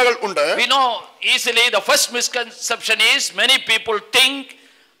തെറ്റിദ്ധാരണകൾ ഉണ്ട്. We know easily the first misconception is many people think,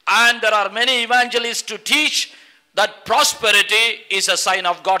 and there are many evangelists to teach, that prosperity is a sign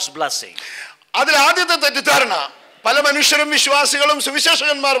of God's blessing. അതിൽ ആദ്യത്തെ തെറ്റിദ്ധാരണ പല മനുഷ്യരും വിശ്വാസികളും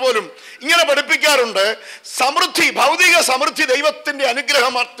സുവിശേഷകന്മാർ പോലും ഇങ്ങനെ പഠിപ്പിക്കാറുണ്ട്, സമൃദ്ധി, ഭൗതിക സമൃദ്ധി ദൈവത്തിന്റെ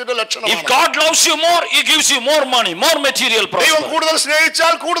അനുഗ്രഹത്തിന്റെ ലക്ഷണമാണ്. If God loves you more, he gives you more money, more material ദൈവം prosperity. കൂടുതൽ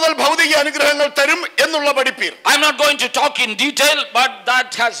സ്നേഹിച്ചാൽ കൂടുതൽ ഭൗതിക അനുഗ്രഹങ്ങൾ തരും എന്നുള്ള പഠിപ്പീർ. I'm not going to talk in detail, but that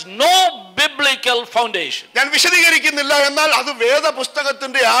has no biblical foundation. ഞാൻ വിശദീകരിക്കുന്നില്ല, എന്നാൽ അത്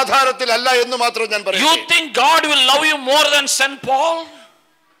വേദപുസ്തകത്തിന്റെ ആധാരത്തിലല്ല എന്ന് മാത്രം ഞാൻ പറയും. You think God will love you more than St. Paul?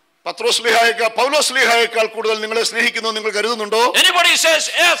 പൗലോസ്ലീഹായേക്കാൾ കൂടുതൽ നിങ്ങളെ സ്നേഹിക്കുന്നു നിങ്ങൾ കരുതുന്നുണ്ടോ? Anybody says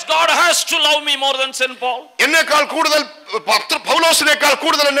yes, God has to love me more than St. Paul? എന്നേക്കാൾ കൂടുതൽ പൗലോസിനേക്കാൾ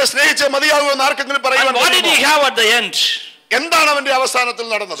കൂടുതൽ എന്നെ സ്നേഹിച്ചേ മതിയാകൂ എന്ന് ആർക്കെങ്കിലും പറയുവാൻ What did he have at the end? എന്താണ് അവന്റെ അവസാനത്തിൽ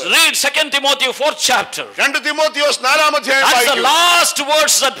നടന്നത്? Read 2 Timothy 4th chapter. 2 Timotheos 4-ാം അധ്യായം That's the വായിക്കൂ. last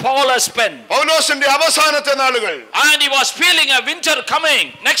words that Paul has penned. പൗലോസിന്റെ അവസാനത്തെ നാളുകൾ. And he was feeling a winter coming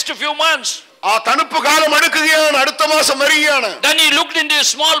next few months. ആ തണുപ്പ് കാലം അടുക്കുകയാണ്, അടുത്ത മാസം വരികയാണ്. Then he looked into a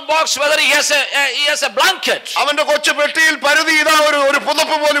small box whether he has a blanket. അവന്റെ കൊച്ചു പെട്ടിയിൽ പരുതി ഇതാ ഒരു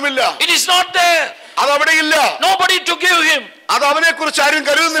പുതപ്പ് പോലുമില്ല. It is not there. അതവിടെ ഇല്ല. Nobody to give him. അത് അവനെ കുറിച്ച് ആരും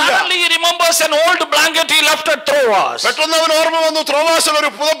കരുതുന്നില്ല. Suddenly he remembers an old blanket he left at Troas. പെട്ടെന്ന് അവൻ ഓർമ്മ വന്നു ത്രോവാസിൽ ഒരു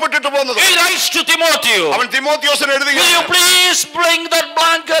പുതപ്പിട്ടിട്ട് പോകുന്നത്. He writes to Timothy, അവൻ തിമോത്തിയോസിന് will you എഴുതുകയാണ്, please bring that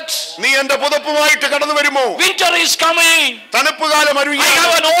blanket? നീ എന്റെ പുതപ്പുമായിട്ട് കടന്നു വരുമോ? Winter is coming. തണുപ്പ് കാലം I have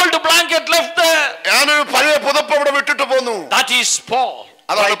അരുകയാണ്. an old blanket left there. ഞാനൊരു പഴയ പുതപ്പ് അവിടെ വിട്ടിട്ട് പോന്നു. That is Paul.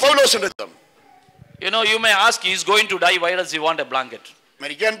 അതാണ് പൗലോസിന്റെ ചിത്രം. You know, you may ask, he is going to die, why does he want a blanket?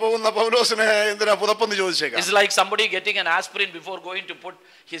 മരിക്കാൻ പോകുന്ന പൗലോസിനെ എന്തിനാ പുതപ്പെന്ന് ചോദിച്ചേക്കാം. It's like somebody getting an aspirin before going to put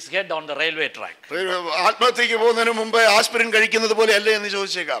his head on the railway track. ആത്മഹത്യക്ക് പോകുന്നതിന് മുമ്പ് aspirin കഴിക്കുന്നത് പോലെ അല്ലേ എന്ന്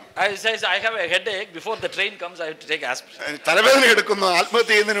ചോദിച്ചേക്കാം. I says, I have a headache, before the train comes I have to take aspirin. തലവേദന എടുക്കുന്നു, ആത്മഹത്യ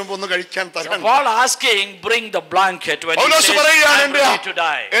ചെയ്യുന്നതിന് മുമ്പ് ഒന്ന് കഴിക്കാൻ തരാൻ. Paul asking, bring the blanket when he Paulose says, പറയുകയാണ്, I'm ready to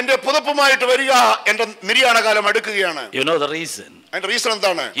die. എന്റെ പുതപ്പുമായിട്ട് വരിക, എന്റെ നിര്യാണകാലം അടുക്കുകയാണ്. You know the reason? അതിന്റെ റീസൺ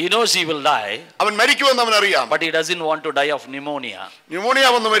എന്താണ്? He knows he will die, അവൻ മരിക്കുമെന്ന് അവൻ അറിയാം. but he doesn't want to die of pneumonia. Pneumonia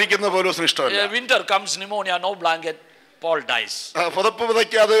വന്ന് മരിക്കുന്ന പൗലോസിന് ഇഷ്ടമല്ല. Winter comes, pneumonia, no blanket, Paul dies. പുതപ്പ്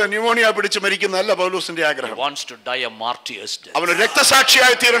പുതയ്ക്കാതെ ന്യൂമോണിയ പിടിച്ച് മരിക്കുന്നതല്ല പൗലോസിന്റെ He ആഗ്രഹം. wants to die a martyr's death. അവന്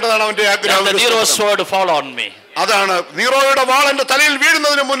രക്തസാക്ഷിയായി തീരേണ്ടതാണ് അവന്റെ ആഗ്രഹം. Let the Nero's sword fall on me. അതാണ് നീറോയുടെ വാൾ എന്റെ തലയിൽ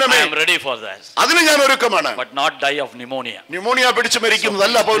വീഴുന്നതിന് മുന്നമേ I am ready for that. അതിന് ഞാൻ ഒരുക്കമാണ്. But not die of pneumonia. Pneumonia പിടിച്ച്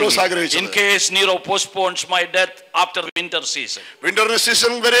മരിക്കുന്നതല്ല പൗലോസ് In ആഗ്രഹിച്ചത്. case Nero postpones my death after winter season, winter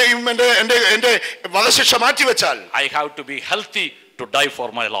season വരെയും എന്റെ വധശിക്ഷ മാറ്റിവെച്ചാൽ I have to be healthy to die for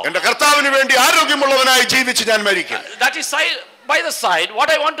my Lord. എന്റെ കർത്താവിന് വേണ്ടി ആരോഗ്യമുള്ളവനായി ജീവിച്ച് ഞാൻ മരിക്കും. That is by the side. What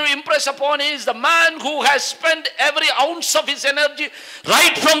I want to impress upon is the man who has spent every ounce of his energy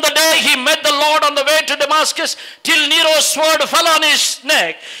right from the day he met the Lord on the way to Damascus till Nero's sword fell on his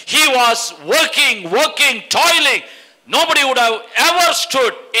neck. He was working, toiling. Nobody would have ever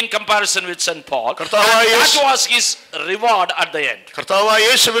stood in comparison with St. Paul. That was his reward at the end. കർത്താവായ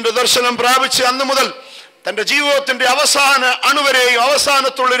യേശുവിന്റെ ദർശനം പ്രാപിച്ച് അന്ന് മുതൽ തന്റെ ജീവിതത്തിന്റെ അവസാന അണുവരെയും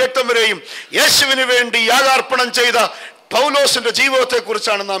അവസാനത്തുള്ള രക്തം വരെയും യേശുവിന് വേണ്ടി യാഗാർപ്പണം ചെയ്ത പൗലോസിന്റെ ജീവിതത്തെ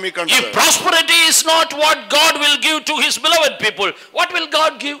കുറിച്ചാണ് നാം ഈ കണ്ടത്. If prosperity is not what God will give to his beloved people, what will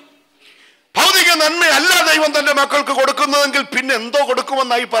God give? ഭൗതിക നന്മയല്ല ദൈവം തന്റെ മക്കൾക്ക് കൊടുക്കുന്നതെങ്കിൽ പിന്നെ എന്തോ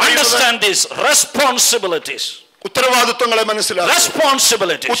കൊടുക്കുമെന്നായി പറയുന്നത്. Understand this, responsibilities. ഉത്തരവാദിത്വങ്ങളെ മനസ്സിലാക്കുക.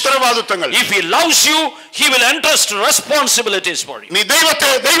 Responsibilities. ഉത്തരവാദിത്വങ്ങൾ. If he loves you, he will entrust responsibilities for you. നീ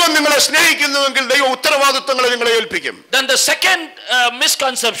ദൈവം നിങ്ങളെ സ്നേഹിക്കുന്നുവെങ്കിൽ ദൈവം ഉത്തരവാദിത്വങ്ങളെ നിങ്ങളെ ഏൽപ്പിക്കും. Then the second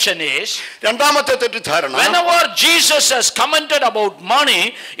misconception is, രണ്ടാമത്തെ തെറ്റിദ്ധാരണ, whenever Jesus has commented about money,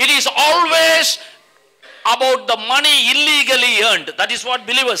 it is always about the money illegally earned. That is what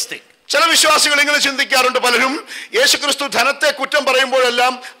believers think. ചില വിശ്വാസികൾ ഇങ്ങനെ ചിന്തിക്കാറുണ്ട്. പലരും യേശുക്രിസ്തു ധനത്തെ കുറ്റം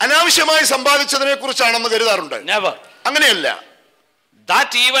പറയുമ്പോഴെല്ലാം അനാവശ്യമായി സമ്പാദിച്ചതിനെ കുറിച്ചാണെന്ന് കരുതാറുണ്ട്. Never. അങ്ങനെയല്ല.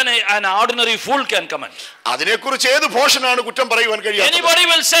 That even an ordinary fool can comment. അതിനെക്കുറിച്ച് ഏത് ഭോഷനാണ് കുറ്റം പറയുവാൻ കഴിയുക? Anybody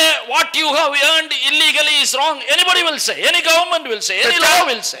will say what you have earned illegally is wrong. Anybody will say. Any government will say. Any law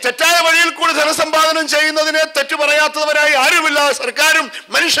will say. തെറ്റായ വഴിയിൽ കൂടി ധനസമ്പാദനം ചെയ്യുന്നതിനെ തെറ്റു പറയാത്തവരായി ആരുമില്ല. സർക്കാരും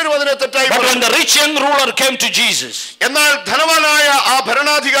മനുഷ്യരും അതിനെ തെറ്റായി. But when the rich young ruler came to Jesus, എന്നാൽ ധനവാനായ ആ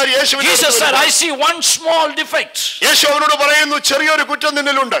ഭരണാധികാരി യേശുവിനെ Jesus said, I see one small defect. യേശു അവനോട് പറയുന്നു, ചെറിയൊരു കുറ്റം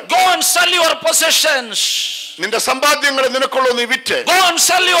നിന്നിലുണ്ട്. Go and sell your possessions. നിന്റെ സമ്പാദ്യങ്ങളെ നിനക്കുള്ളൂ നീ വിറ്റ്. Go and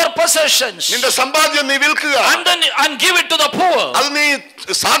sell your possessions. നിന്റെ സമ്പാദ്യം നീ വിൽക്കുക. And give it to the poor. അത് നീ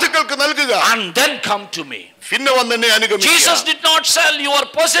സാധുക്കൾക്ക് നൽകുക. And then come to me. പിന്നെ വന്ന് എന്നെ അനുഗമിക്കുക. Jesus did not sell your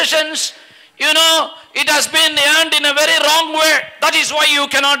possessions. You know, it has been earned in a very wrong way. That is why you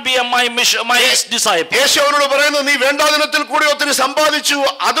cannot be my disciple. യേശു അവനോട് പറയുന്നു, നീ വേണ്ടാദിനത്തിൽ കൂടി ഒത്തിരി സമ്പാദിച്ചു,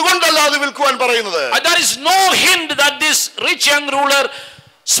 അതുകൊണ്ടല്ല അത് വിൽക്കുവാൻ പറയുന്നത്. There is no hint that this rich young ruler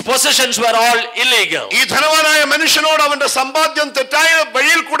possessions were all illegal. ഈ ധനവാനായ മനുഷ്യനോട് അവന്റെ സമ്പാദ്യം തെറ്റായ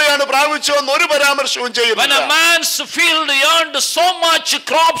വഴിയിൽ കൂടെയാണ് പ്രാപിച്ചതെന്ന് ഒരു പരാമർശവും ചെയ്യുന്നില്ല. When a man's field earned so much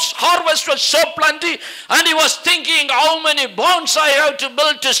crops, harvest was so plenty, and he was thinking how many barns I have to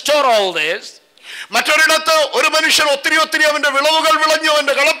build to store all this. മറ്റൊരിടത്ത് ഒരു മനുഷ്യൻ ഒത്തിരി അവന്റെ വിളവുകൾ വിളഞ്ഞു,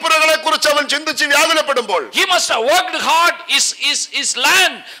 അവന്റെ കളപ്പുരകളെ കുറിച്ച് അവൻ ചിന്തിച്ച് വ്യാകുലപ്പെടുമ്പോൾ, he must have worked hard. His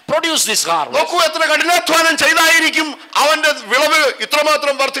land produced this harvest. നോക്കൂ, എത്ര കഠിനാധ്വാനം ചെയ്തായിരിക്കും അവന്റെ വിളവ്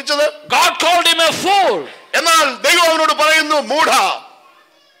ഇത്രമാത്രം വർദ്ധിച്ചത്. God called him a fool. എന്നാൽ ദൈവം അവനോട് പറയുന്നു, മൂഢ.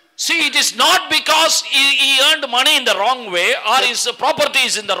 See, it is not because he earned money in the wrong way or his property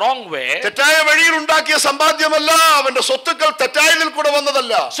is in the wrong way. തെറ്റായ വഴിയിൽ ഉണ്ടാക്കിയ സമ്പാദ്യമല്ല, അവന്റെ സ്വത്തുക്കൾ തെറ്റായതിൽ കൂടെ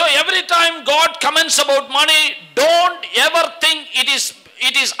വന്നതല്ല. So every time God comments about money, don't ever think it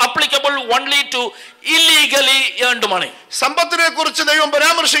is applicable only to illegally earned money. സമ്പത്തിനെ കുറിച്ച് ദൈവം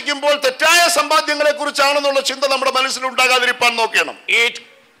പരാമർശിക്കുമ്പോൾ തെറ്റായ സമ്പാദ്യങ്ങളെ കുറിച്ചാണെന്നുള്ള ചിന്ത നമ്മുടെ മനസ്സിൽ ഉണ്ടാകാതിരിക്കാൻ നോക്കണം.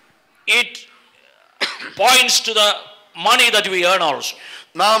 It points to the money that we earn also.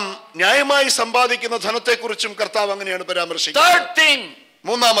 നാം ന്യായമായി സമ്പാദിക്കുന്ന ധനത്തെക്കുറിച്ചും കർത്താവ് അങ്ങനെയാണ് പരാമർശിക്കുന്നത്. Third thing,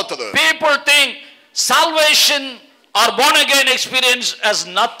 മൂന്നാമത്തത്, people think salvation or born again experience has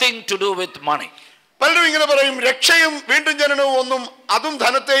nothing to do with money. പലരും ഇങ്ങനെ പറയും, രക്ഷയും വീണ്ടും ജനനവും ഒന്നും അതും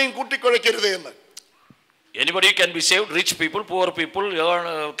ധനത്തെയും കൂട്ടിക്കുഴയ്ക്കരുത് എന്ന്. Anybody can be saved. Rich people, poor people,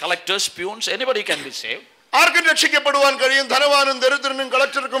 collectors, peons, anybody can be saved. ആർക്കും രക്ഷിക്കപ്പെടുവാൻ കഴിയും. ധനവാനും ദരിദ്രനും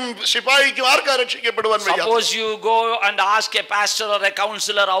കളക്ടർക്കും ശിപായിക്കും ആർക്കാ രക്ഷിക്കപ്പെടുവാൻ കഴിയും. Suppose you go and ask a pastor or a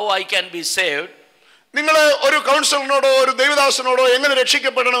counselor how I can be saved. നിങ്ങൾ ഒരു കൗൺസിലറിനോടോ ഒരു ദൈവദാസനോടോ എങ്ങനെ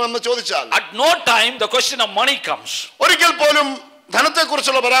രക്ഷിക്കപ്പെടണമെന്ന് ചോദിച്ചാൽ, at no time the question of money comes. ഒരിക്കൽ പോലും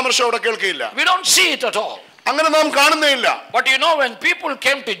ധനത്തെക്കുറിച്ചുള്ള പരാമർശം അവിടെ കേൾക്കില്ല. We don't see it at all. അങ്ങനെ നാം കാണുന്നേയില്ല. But you know, when people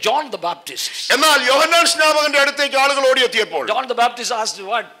came to John the Baptist, എന്നാൽ യോഹന്നാൻ സ്നാപകന്റെ അടുത്തേക്ക് ആളുകൾ ഓടിയെത്തിയപ്പോൾ, John the Baptist asked,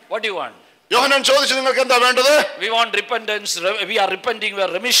 what do you want? യോഹന്നാൻ ചോദിച്ചു, നിങ്ങൾക്ക് എന്താ വേണ്ടത്? We want repentance. We are repenting. We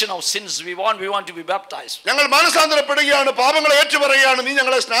are remission of sins. We want to be baptized. ഞങ്ങൾ മാനസാന്തരപ്പെടുകയാണ്, പാപങ്ങളെ ഏറ്റുപറയുകയാണ്, നീ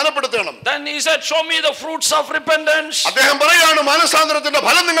ഞങ്ങളെ സ്നാനപ്പെടുത്തണം. Then he said, show me the fruits of repentance. അദ്ദേഹം പറയാണ്, മാനസാന്തരത്തിന്റെ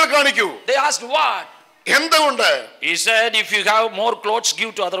ഫലം നിങ്ങൾ കാണിക്കൂ. They asked, what? എന്തുകൊണ്ട്? He said, if you have more clothes,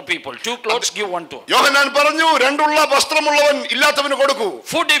 give to other people. 2 clothes, give 1 to. യോഹന്നാൻ പറഞ്ഞു, രണ്ടുള്ള വസ്ത്രമുള്ളവൻ ഇല്ലാത്തവന് കൊടുക്കൂ.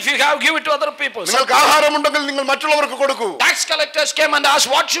 Food, if you have, give it to other people. നിങ്ങൾക്ക് ആഹാരമുണ്ടെങ്കിൽ നിങ്ങൾ മറ്റുള്ളവർക്ക് കൊടുക്കൂ. Tax collectors came and asked,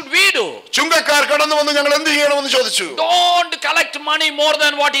 what should we do? ചുങ്കക്കാർ കടന്നു വന്ന് ഞങ്ങൾ എന്ത് ചെയ്യണമെന്ന് ചോദിച്ചു. Don't collect money more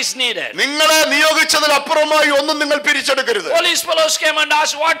than what is needed. നിങ്ങളെ നിയോഗിച്ചതിൽ അപ്പുറമായി ഒന്നും നിങ്ങൾ പിരിച്ചെടുക്കരുത്. Police fellows came and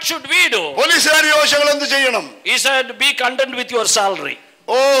asked, what should we do? പോലീസുകാർ ചോദിച്ചു, ഞങ്ങൾ എന്ത് ചെയ്യണം? He said, be content with your salary.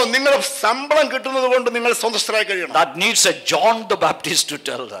 ഓ, നിങ്ങൾ ശമ്പളം കിട്ടുന്നത് കൊണ്ട് നിങ്ങൾ സന്തുഷ്ടരായി കഴിയണം. That needs a John the Baptist to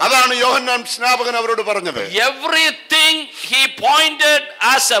tell them. അതാണ് യോഹന്നാൻ സ്നാപകൻ അവരോട് പറഞ്ഞത്. Everything he pointed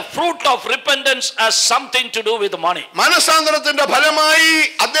as a fruit of repentance has something to do with money. മനസാന്തരത്തിന്റെ ഫലമായി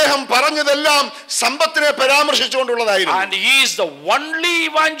അദ്ദേഹം പറഞ്ഞതെല്ലാം സമ്പത്തിനെ പരാമർശിച്ചുകൊണ്ടുള്ളതായിരുന്നു. And he is the only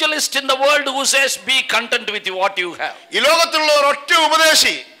evangelist in the world who says, be content with what you have. ഈ ലോകത്തിലുള്ള ഒരൊറ്റ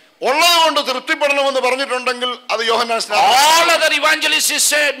ഉപദേശി ഉള്ളതുകൊണ്ട് തൃപ്തിപ്പെടണമെന്ന് പറഞ്ഞിട്ടുണ്ടെങ്കിൽ അത് യോഹന്നാൻ സ്നാപകൻ. All other evangelists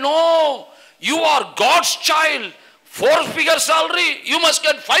said, no, you are God's child. 4-figure salary, you must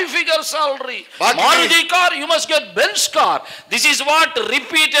get 5-figure salary. Maruti car, you must get Benz car. This is what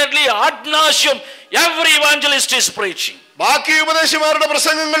repeatedly ad nauseam every evangelist is preaching. ബാക്കി ഉപദേശിമാരുടെ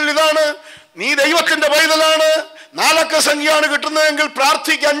പ്രസംഗങ്ങൾ ഇതാണ്, നീ ദൈവത്തിന്റെ പൈതലാണ്, 4 അക്ക സംഖ്യയാണ് കിട്ടുന്നതെങ്കിൽ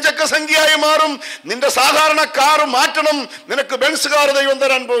പ്രാർത്ഥിക്ക് 5 അക്ക സംഖ്യയായി മാറും, നിന്റെ സാധാരണ കാർ മാറ്റണം, നിനക്ക് ബെൻസ് കാർ ദൈവം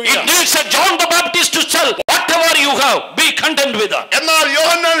തരാൻ പോകുന്നു. It needs a John the Baptist to tell, whatever you have, be content with that. എന്നാൽ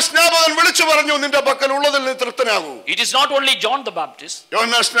യോഹന്നാൻ സ്നാപകൻ വിളിച്ചു പറഞ്ഞു, നിന്റെ പക്കൽ ഉള്ളതിൽ നീ തൃപ്തനാകൂ. It is not only John the Baptist.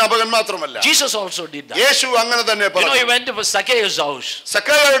 യോഹന്നാൻ സ്നാപകൻ മാത്രമല്ല, Jesus also did that. യേശു അങ്ങനെ തന്നെ പറഞ്ഞു. You know, he went to Zacchaeus' house.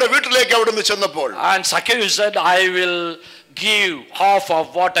 സക്കയ്യയുടെ വീട്ടിലേക്ക് അവിടുന്ന് ചെന്നപ്പോൾ, and Zacchaeus said, I will give half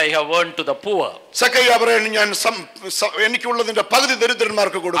of what I have earned to the poor. സക്കയ്യ പറയുന്നു, ഞാൻ എനിക്കുള്ളതിന്റെ പകുതി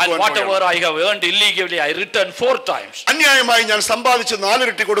ദരിദ്രന്മാർക്ക് And കൊടുക്കുവാൻ whatever I have earned illegally, I return 4 times. അന്യായമായി ഞാൻ സമ്പാദിച്ച് 4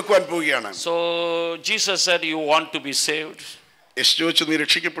 ഇരട്ടി കൊടുക്കുവാൻ പോവുകയാണ്. So Jesus said, you want to be saved? യേശു ചോദിച്ചു, നീ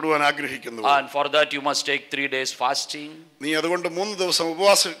രക്ഷിക്കപ്പെടുവാൻ ആഗ്രഹിക്കുന്നു, And for that you must take 3 days fasting. നീ അതുകൊണ്ട് 3 ദിവസം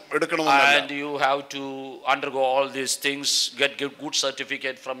ഉപവാസം എടുക്കണമെന്നല്ല. And you have to undergo all these things, get good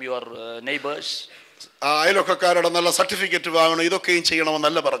certificate from your neighbors. അയൽവക്കക്കാരുടെ നല്ല സർട്ടിഫിക്കറ്റ് വാങ്ങണം, ഇതൊക്കെയും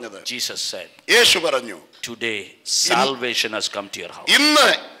ചെയ്യണമെന്നല്ല പറഞ്ഞത്. Jesus said, യേശു പറഞ്ഞു, today salvation has come to your house. ഇന്ന്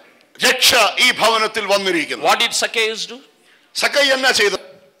രക്ഷ ഈ ഭവനത്തിൽ വന്നിരിക്കുന്നു. What did Zacchaeus do? സക്കയ്യ എന്നാ ചെയ്തത്?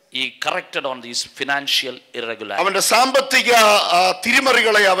 He corrected on these financial irregularities. അവന്റെ സാമ്പത്തിക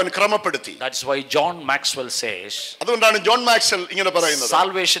തിരിമറികളെ അവൻ ക്രമപ്പെടുത്തി. That's why John Maxwell says, അതുകൊണ്ടാണ് ജോൺ മാക്സ്വെൽ ഇങ്ങനെ പറയുന്നത്,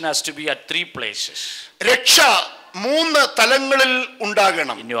 salvation has to be at 3 places. രക്ഷ 3 തലങ്ങളിൽ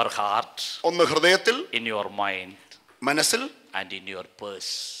ഉണ്ടാകണം. In your heart, ഒന്ന് ഹൃദയത്തിൽ, in your mind, മനസ്സിൽ, and in your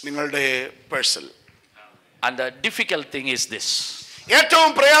purse. നിങ്ങളുടെ പേഴ്സിൽ. And the difficult thing is this. ഏറ്റവും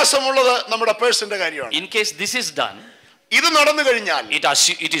പ്രയാസമുള്ളത് നമ്മുടെ പേഴ്സിന്റെ കാര്യമാണ്. In case this is done, ഇത് നടന്നു കഴിഞ്ഞാൽ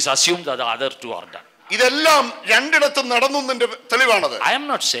it is assumed that the other 2 are done. ഇതെല്ലാം രണ്ടിടത്തും നടന്നതിന്റെ തെളിവാണത്. I am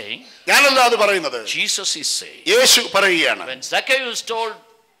not saying, ഞാനല്ല അത് പറയുന്നത്, Jesus is saying. യേശു പറയുകയാണ്. When Zacchaeus told,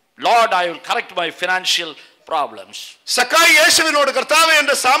 Lord, I will correct my financial problems. സക്കായി യേശുവിനോട്, കർത്താവേ,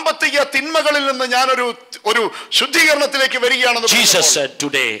 എന്റെ സാമ്പത്തിക തിന്മകളിൽ നിന്ന് ഞാൻ ഒരു ശുദ്ധീകരണത്തിലേക്ക് വരികയാണെന്ന് Jesus said,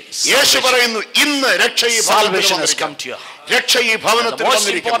 today യേശു പറയുന്നു, ഇന്ന് രക്ഷ ഈ salvation has come to you. രക്ഷ ഈ ഭവനത്തിൽ The most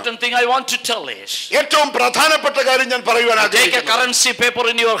വന്നിരിക്കുന്നു. important thing I want to tell is, ഏറ്റവും പ്രധാനപ്പെട്ട കാര്യം ഞാൻ പറയുവാൻ take a ആഗ്രഹിക്കുന്നു. currency paper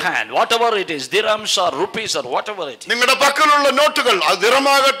in your hand, whatever it is, dirhams or rupees or whatever it is. നിങ്ങളുടെ പക്കലുള്ള നോട്ടുകൾ, അത്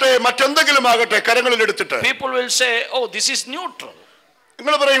ദിറമാകട്ടെ മറ്റെന്തെങ്കിലും ആകട്ടെ, കരങ്ങളിൽ എടുത്തിട്ട് People will say, oh, this is neutral.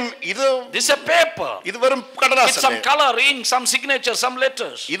 നിങ്ങൾ പറയും, ഇത് This is a paper. ഇത് വെറും With some കടലാസല്ലേ, color, ink, some signature, some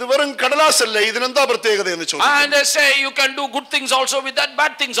letters. ഇത് വെറും കടലാസല്ലേ, ഇതിനെന്താ പ്രത്യേകത എന്ന് ചോദിച്ചു. And they say you can do good things also with that,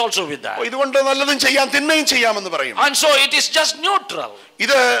 bad things also with that. ഇതുകൊണ്ട് നല്ലതും ചെയ്യാം തിന്മയും ചെയ്യാമെന്ന് പറയും. And so it is just neutral.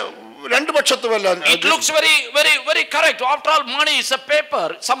 ഇത് രണ്ടു പക്ഷത്തുമല്ല. It looks very, very, very correct. After all, money is a paper.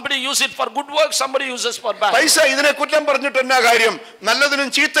 Somebody use it for good work, somebody uses for bad. പൈസ, ഇതിനെ കുറ്റം പറഞ്ഞിട്ട് എന്നാ കാര്യം, നല്ലതിനും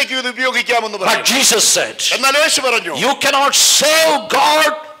ചീത്തയ്ക്കും ഇത് ഉപയോഗിക്കാമെന്ന് But പറഞ്ഞു. Jesus said, എന്നാൽ യേശു പറഞ്ഞു, you cannot serve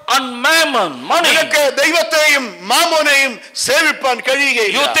God and mammon, money. നിനക്ക് ദൈവത്തെയും മാമോനെയും സേവിപ്പാൻ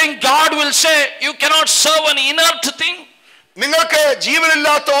കഴിയുകയില്ല. You think God will say you cannot serve an inert thing? നിങ്ങൾക്ക്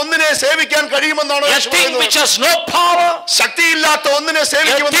ജീവനില്ലാത്ത ഒന്നിനെ സേവിക്കാൻ കഴിയുമെന്നാണോ A യേശു thing പറയുന്നത്? which has no power, ശക്തിയില്ലാത്ത ഒന്നിനെ a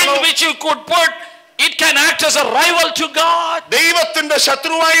സേവിക്കുമെന്നാണോ? thing which you could put, it can act as a rival to God. ദൈവത്തിന്റെ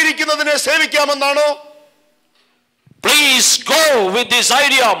ശത്രുവായിരിക്കുന്നതിനെ സേവിക്കാമെന്നാണോ? Please go with this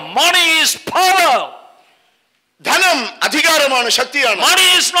idea. Money is power. ധനം അധികാരമാണ്, ശക്തിയാണ്. Money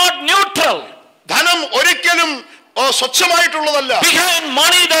is not neutral. ധനം ഒരിക്കലും സ്വച്ഛമായിട്ടുള്ളതല്ല. Behind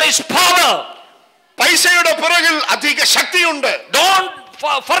money there is power. പൈസയുടെ പുറകിൽ അധിക ശക്തിയുണ്ട്. Don't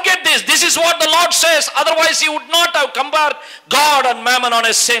forget this. This is what the Lord says. Otherwise he would not have compared God and mammon on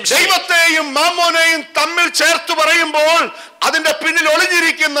a same stage. ദൈവത്തെയും മാമോനെയും തമ്മിൽ ചേർത്ത് പറയുമ്പോൾ അതിന്റെ പിന്നിൽ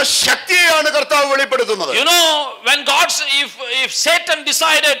ഒളിഞ്ഞിരിക്കുന്ന ശക്തിയെയാണ് കർത്താവ് വെളിപ്പെടുത്തുന്നത്. You know, when if Satan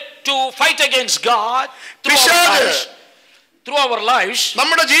decided to fight against God through our lives,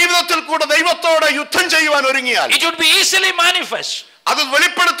 നമ്മുടെ ജീവിതത്തിൽ കൂടെ ദൈവത്തോട് യുദ്ധം ചെയ്യുവാൻ ഒരുങ്ങിയാൽ it would be easily manifest. അത്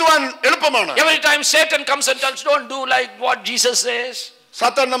വെളിപ്പെടുത്തുവാൻ എളുപ്പമാണ്. Every time Satan comes and tells, don't do like what Jesus says.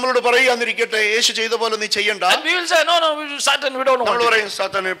 സാത്താൻ നമ്മളോട് പറയുകയെന്നിരിക്കട്ടെ, യേശു ചെയ്ത പോലെ നീ ചെയ്യണ്ട. And we will say, no, Satan, we don't know. നമ്മൾ പറയും,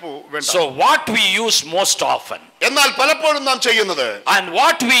 സാത്താനെ പോ, വേണ്ട. So what we use most often, എന്നാൽ പലപ്പോഴും നാം ചെയ്യുന്നത്, and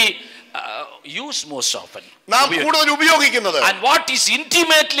what we use most often, നാം കൂടുതൽ ഉപയോഗിക്കുന്നത്, and what is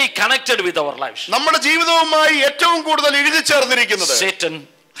intimately connected with our lives, നമ്മുടെ ജീവിതവുമായി ഏറ്റവും കൂടുതൽ ഇഴുകിച്ചേർന്നിരിക്കുന്നത്, Satan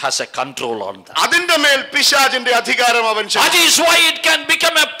has a control on that. അതിന്റെ മേൽ പിശാചിന്റെ അധികാരം അവൻ ചെയ്യും. That is why it can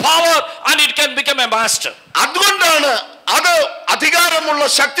become a power and it can become a master. അതുകൊണ്ടാണ് അത് അധികാരമുള്ള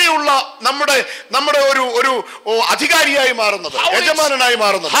ശക്തിയുള്ള നമ്മുടെ ഒരു അധികാരിയായി മാറുന്നത്, യജമാനനായി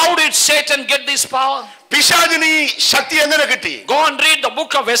മാറുന്നത്. How did Satan get this power? പിശാചിന് ഈ ശക്തി എങ്ങനെ കിട്ടി? Go and read the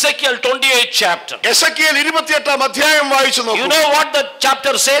book of Ezekiel 28 chapter. Ezekiel 28 അധ്യായം വായിച്ചു നോക്കൂ. You know what the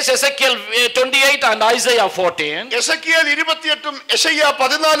chapter says? Ezekiel 28 and Isaiah 14. Ezekiel 28 യെശയ്യാ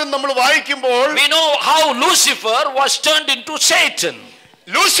 14 നമ്മൾ വായിക്കുമ്പോൾ We know how Lucifer was turned into Satan.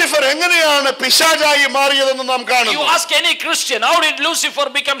 Lucifer എങ്ങനെയാണ് പിശാചായി മാറിയതെന്ന് നാം കാണുന്നു. You ask any Christian, how did Lucifer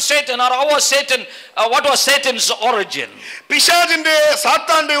become Satan, or how was Satan, what was Satan's origin? പിശാചിന്റെ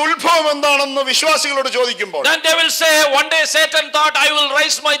സാത്താന്റെ ഉത്ഭവം എന്താണെന്ന് വിശ്വാസികളോട് ചോദിക്കുമ്പോൾ, Then they will say, one day Satan thought, I will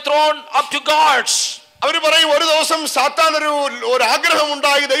raise my throne up to God's. അവർ പറയും, ഒരു ദിവസം സാത്താൻ ഒരു ആഗ്രഹം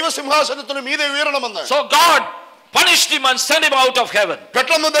ഉണ്ടായി ദൈവസിംഹാസനത്തിന് മീതെ ഉയരണമെന്ന്. So God punished him and sent him out of heaven.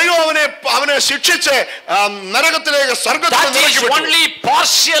 പെട്ടെന്ന് ദൈവം അവനെ ശിക്ഷിച്ച് നരകത്തിലേക്ക് സ്വർഗ്ഗത്തിലേക്ക് That is ഇറക്കി വിട്ടു. only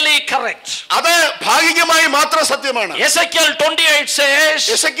partially correct. അത് ഭാഗികമായി മാത്രം സത്യമാണ്. Ezekiel 28 says,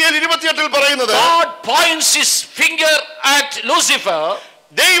 എസെക്കിയേൽ 28 പറയുന്നത്, God points his finger at Lucifer.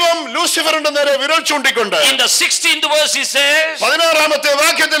 ദൈവം ലൂസിഫറിന്റെ നേരെ വിരൽ ചൂണ്ടിക്കൊണ്ട് In the 16th verse he says, 16ാമത്തെ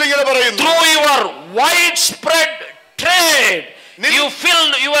വാക്യത്തിൽ ഇങ്ങനെ പറയുന്നു, through your widespread trade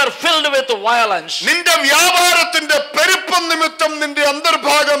you are filled with violence, നിന്റെ വ്യാപാരത്തിന്റെ പെരുപ്പം നിമിത്തം നിന്റെ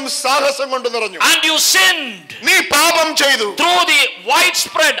അന്തർഭാഗം സാഹസം കൊണ്ട് നിറഞ്ഞു. and you sinned നീ പാപം ചെയ്തു. through the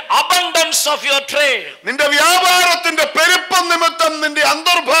widespread abundance of your trade. നിന്റെ വ്യാപാരത്തിന്റെ പെരുപ്പം നിമിത്തം നിന്റെ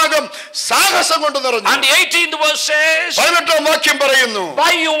അന്തർഭാഗം സാഹസം കൊണ്ട് നിറഞ്ഞു. And the 18th verse says, 18ാം വാക്യം പറയുന്നു,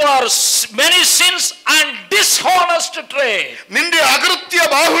 by your many sins and dishonest trade, നിന്റെ അകൃത്യ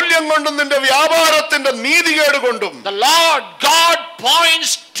ബാഹുല്യം കൊണ്ടും നിന്റെ വ്യാപാരത്തിന്റെ നീതികേട് കൊണ്ടും the Lord God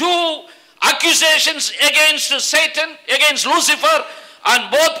points two accusations against Satan, against Lucifer, and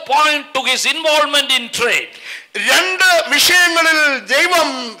both point to his involvement in trade. രണ്ട് വിഷയങ്ങളിൽ ദൈവം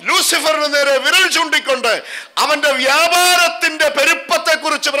ലൂസിഫറിന് നേരെ വിരൽ ചൂണ്ടിക്കൊണ്ട് അവന്റെ വ്യാപാരത്തിന്റെ പെരുപ്പത്തെ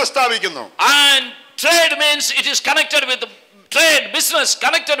കുറിച്ച് പ്രസ്താവിക്കുന്നു. And trade means it is connected with trade, business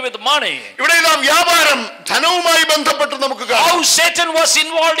connected with money. ഇവിടെ ഇതാ വ്യാപാരം ധനവുമായി ബന്ധപ്പെട്ട് നമുക്ക് കാണാം. How Satan was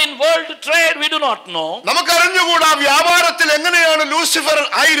involved in world trade we do not know. നമുക്ക് അറിഞ്ഞുകൂടാ വ്യാപാരത്തിൽ എങ്ങനെയാണ് ലൂസിഫർ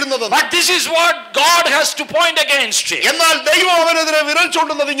ആയിരുന്നത്. But this is what God has to point against him. എന്നാൽ ദൈവം അവനെതിരെ വിരൽ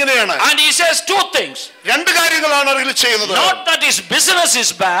ചൂണ്ടുന്നത് ഇങ്ങനെയാണ്. And he says two things. രണ്ട് കാര്യങ്ങളാണ് അതിൽ ചെയ്യുന്നത്. Not that his business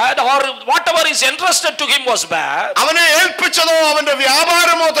is bad or whatever is entrusted to him was bad. അവനെ ഏൽപ്പിച്ചതോ അവന്റെ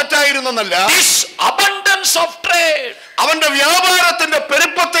വ്യാപാരമോ തെറ്റായിരുന്നല്ല. This abundance of trade, അവന്റെ വ്യാപാരത്തിന്റെ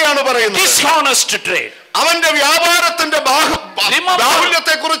പെരുപ്പത്തെയാണ് പറയുന്നത്. dishonest trade. അവന്റെ വ്യാപാരത്തിന്റെ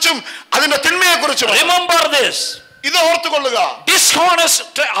ബാഹുല്യത്തെ കുറിച്ചും അതിന്റെ തിന്മയെ കുറിച്ചും. Remember this. ഇത് ഓർത്തുകൊള്ളുക.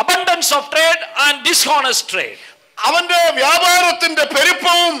 Abundance of trade and dishonest trade. അവന്റെ വ്യാപാരത്തിന്റെ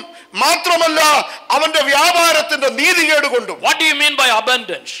പെരുപ്പവും മാത്രമല്ല അവന്റെ വ്യാപാരത്തിന്റെ നീതികേട് കൊണ്ടും. What do you mean by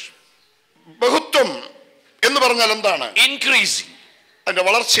abundance? ബഹുത്വം എന്ന് പറഞ്ഞാൽ എന്താണ്? Increasing. അതിന്റെ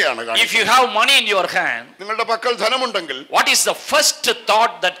വളർച്ചയാണ്. If you have money in your hand, നിങ്ങളുടെ പക്കൽ ധനമുണ്ടെങ്കിൽ what is the first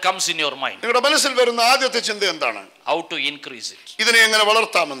thought that comes in your mind? നിങ്ങളുടെ മനസ്സിൽ വരുന്ന ആദ്യത്തെ ചിന്ത എന്താണ്? How to increase it. ഇതിനെ എങ്ങനെ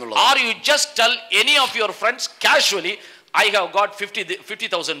വളർത്താമെന്നുള്ളത്. Or you just tell any of your friends casually, I have got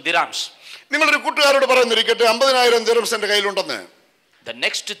 50,000 dirhams. നിങ്ങളൊരു കൂട്ടുകാരോട് പറയുന്നിരിക്കട്ടെ 50,000 ദിർഹംസ് എന്റെ കയ്യിലുണ്ടെന്ന്. The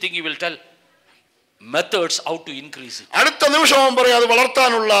next thing you will tell, methods how to increase it. അടുത്ത നിമിഷം അവൻ പറയും അത്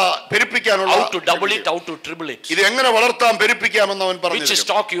വളർത്താനുള്ള പെരുപ്പിക്കാനുള്ള, how to double it, how to triple it. ഇത് എങ്ങനെ വളർത്താം പെരുപ്പിക്കാമെന്ന് അവൻ പറഞ്ഞു. Which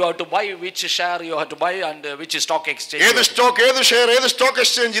stock you have to buy, which share you have to buy, and which stock exchange. ഏത് സ്റ്റോക്ക്, ഏത് ഷെയർ, ഏത് സ്റ്റോക്ക്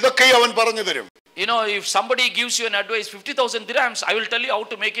എക്സ്ചേഞ്ച്, ഇതൊക്കെ അവൻ പറഞ്ഞു തരും. You know, if somebody gives you an advice 50,000 dirhams, I will tell you how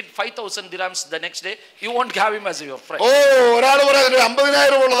to make it 5,000 dirhams the next day. You won't have him as your friend. ഒരാൾ പറയുന്നത്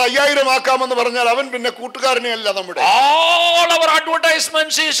 50,000 ഉള്ളത് 5,000 ആക്കാമെന്ന് പറഞ്ഞാൽ അവൻ പിന്നെ കൂട്ടുകാരനെ അല്ല നമ്മുടെ. All our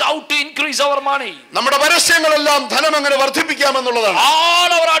advertisements is how to increase our money. നമ്മുടെ പരസ്യങ്ങളെല്ലാം ധനം എങ്ങനെ വർദ്ധിപ്പിക്കാമെന്നുള്ളതാണ്.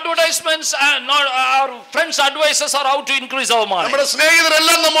 All our advertisements and our friends advices are how to increase our money. നമ്മുടെ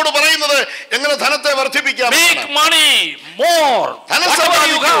സ്നേഹിതരെല്ലാം നമ്മോട് പറയുന്നത് എങ്ങനെ ധനത്തെ വർദ്ധിപ്പിക്കാം. Make money more. Whatever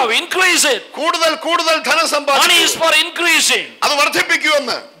you have, increase it. കൂടുതൽ ധനം സമ്പാദിക്കുക. Money is for increasing. അത്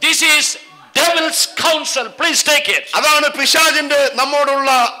വർദ്ധിപ്പിക്കുമെന്ന്. This is devil's counsel. Please take it. അതാണ് പിശാചിന്റെ നമ്മോടുള്ള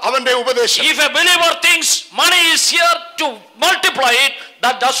അവന്റെ ഉപദേശം. If a believer thinks money is here to multiply it,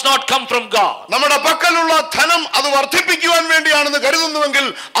 that does not come from God. നമ്മുടെ പക്കലുള്ള ധനം അത് വർദ്ധിപ്പിക്കുവാൻ വേണ്ടിയാണെന്ന് കരുതുന്നുവെങ്കിൽ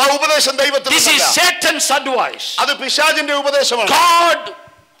ആ ഉപദേശം ദൈവത്തിൽ This is Satan's advice. അത് പിശാചിന്റെ ഉപദേശമാണ്. God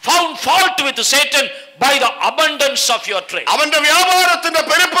found fault with Satan by the abundance of your trade. അവന്റെ വ്യാപാരത്തിന്റെ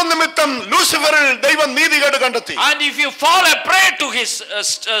പെരുപ്പം നിമിത്തം ലൂസിഫറിൽ ദൈവം നീതികേട് കണ്ടെത്തി. And if you fall a prey to his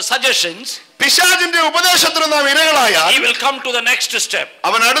suggestions, പിശാചിന്റെ ഉപദേശത്തിന് നാം ഇരകളായാൽ he will come to the next step.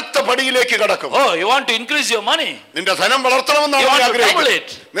 അവൻ അടുത്ത പടിയിലേക്ക് കടക്കും. Oh, you want to increase your money? നിന്റെ ധനം വളർത്തണമെന്നാണ് ആഗ്രഹിക്കുന്നത്.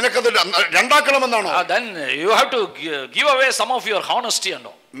 നിനക്കത് രണ്ടാക്കണമെന്നാണോ? Then you have to give away some of your honesty and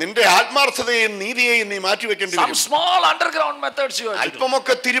all. നിന്റെ ആത്മാർത്ഥതയെയും നീതിയെയും നീ മാറ്റിവെക്കേണ്ടി വരും. Some small underground methods you have to do.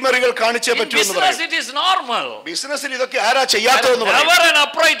 അല്പമൊക്കെ തിരിമറികൾ കാണിച്ചേ പറ്റൂ എന്ന് പറയും. Business it is normal. ബിസിനസ്സിൽ ഇതൊക്കെ ആരാ ചെയ്യാത്തതെന്ന് പറയും. Never an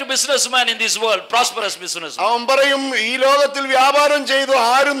upright businessman in this world, prosperous businessman. അവൻ പറയും ഈ ലോകത്തിൽ വ്യാപാരം ചെയ്തു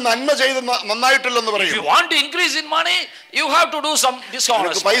ആരും നന്മ ചെയ്ത് നന്നായിട്ടില്ലെന്ന് പറയും. If you want to increase in money, you have to do some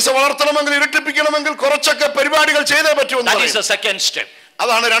dishonest. പൈസ വളർത്തണമെങ്കിൽ ഇരട്ടിപ്പിക്കണമെങ്കിൽ കുറച്ചൊക്കെ പരിപാടികൾ ചെയ്തേ പറ്റൂ എന്ന് പറയും. That is the second step.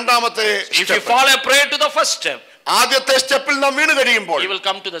 അതാണ് രണ്ടാമത്തെ step. If you fall a prey to the first step, ആദ്യത്തെ സ്റ്റെപ്പിൽ നാം വീണ് കഴിയുമ്പോൾ he will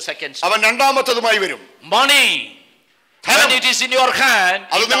come to the second step. അവൻ രണ്ടാമത്തേതുമായി വരും. Money, when it is in your hand,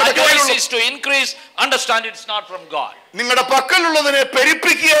 if the advice is to increase, understand it's not from God. നിങ്ങളുടെ പക്കലുള്ളതിനെ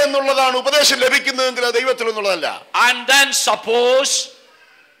പെരുപ്പിക്കുക എന്നുള്ളതാണ് ഉപദേശം ലഭിക്കുന്നതെങ്കിൽ അത് ദൈവത്തിൽ നിന്നുള്ളതല്ല. And then suppose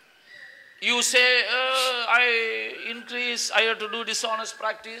You say, I increase, I have to do dishonest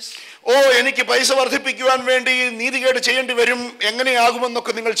practice. എനിക്ക് പൈസ വർദ്ധിപ്പിക്കുവാൻ വേണ്ടി നീതികേട് ചെയ്യേണ്ടി വരും,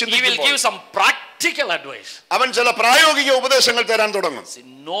 എങ്ങനെയാകുമെന്നൊക്കെ നിങ്ങൾ He will ചിന്തിക്കുമ്പോൾ give some practical advice. അവൻ ചില പ്രായോഗിക ഉപദേശങ്ങൾ തരാൻ തുടങ്ങും. See,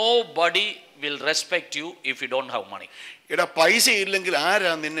 nobody will respect you if you don't have money. എടാ പൈസ ഇല്ലെങ്കിൽ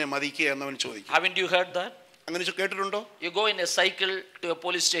ആരാ നിന്നെ മതിക്കുക എന്നവൻ ചോദിക്കും. Haven't you heard that? അങ്ങനെ കേട്ടിട്ടുണ്ടോ? You go in a cycle to a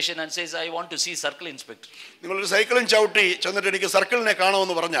police station and says, I want to see circle inspector. നിങ്ങളൊരു സൈക്കിളും ചവിട്ടി ചെന്നിട്ട് എനിക്ക് സർക്കിളിനെ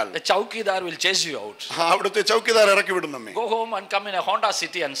കാണുമെന്ന് പറഞ്ഞാൽ The chowkidar will chase you out. അവിടുത്തെ ചൗക്കിദാർ ഇറക്കി വിടും നമ്മെ. Go home and come in a Honda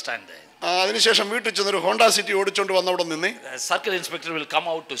City and stand there. അതിനുശേഷം വീട്ടിൽ ചെന്നൊരു ഹോണ്ട സിറ്റി ഓടിച്ചോണ്ട് വന്നവിടെ നിന്നേ The circle inspector will come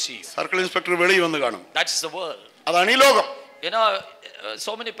out to see you. Circle inspector വെളിയിൽ വന്ന് കാണും. That's the world. അതാണ് ഈ ലോകം. You know,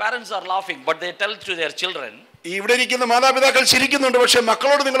 so many parents are laughing, but they tell to their children, ഇവിടെ ഇരിക്കുന്ന മാതാപിതാക്കൾ ചിരിക്കുന്നുണ്ട്, പക്ഷെ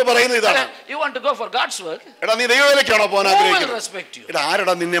മക്കളോട് നിങ്ങൾ പറയുന്നത് ഇതാണ്, you want to go for God's work? എടാ നീ ദൈവവേലയ്ക്കാണോ പോകാൻ Who will ആഗ്രഹിക്കുന്നത്? respect you? എടാ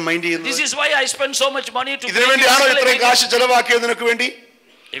ആരെടാ നിന്നെ മൈൻഡ് This ചെയ്യുന്നത്? is why I spend so much money to ഇതിനു വേണ്ടിയാണോ ഇത്രയും കാശ് ചെലവാക്കിയത് നിനക്ക് വേണ്ടി?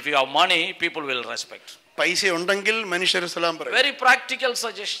 If you have money, people will respect. പൈസ ഉണ്ടെങ്കിൽ മനുഷ്യർ സലാം പറയും. Very practical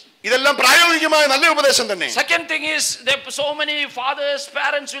suggestion. ഇതെല്ലാം പ്രായോഗികമായ നല്ല ഉപദേശം തന്നെ. Second thing is, so many fathers,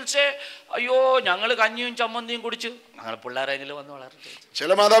 parents will say, അയ്യോ ഞങ്ങൾ കഞ്ഞിയും ചമ്മന്തിയും കുടിച്ചു, ഞങ്ങൾ പിള്ളേരെങ്കിലും വന്ന് വളരട്ടെ.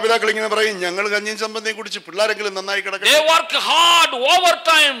 ചില മാതാപിതാക്കൾ ഇങ്ങനെ പറയും, ഞങ്ങൾ കഞ്ഞിയും ചമ്മന്തിയും കുടിച്ച് പിള്ളേരെങ്കിലും നന്നായി കിടക്കട്ടെ. They work hard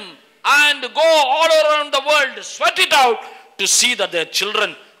overtime and go all around the world, sweat it out to see that their children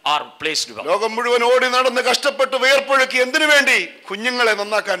are placed well. ലോകം മുഴുവൻ ഓടി നടന്ന് കഷ്ടപ്പെട്ട് വിയർപ്പൊഴുക്കി എന്തിനു വേണ്ടി? കുഞ്ഞുങ്ങളെ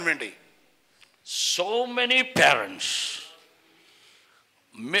നന്നാക്കാൻ വേണ്ടി. So many parents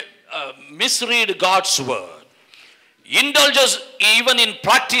misread God's word, indulges even in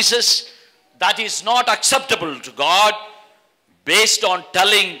practices that is not acceptable to God, based on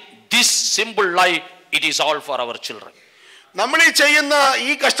telling this simple lie, it is all for our children. നമ്മൾ ഈ ചെയ്യുന്ന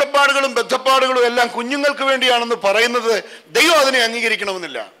ഈ കഷ്ടപ്പാടുകളും ബദ്ധപ്പാടുകളും എല്ലാം കുഞ്ഞുങ്ങൾക്ക് വേണ്ടിയാണെന്ന് പറയുന്നത് ദൈവം അതിനെ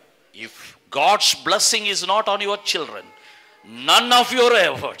അംഗീകരിക്കണമെന്നില്ല. If God's blessing is not on your children, none of your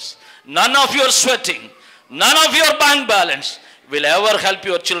efforts, none of your sweating, none of your bank balance will ever help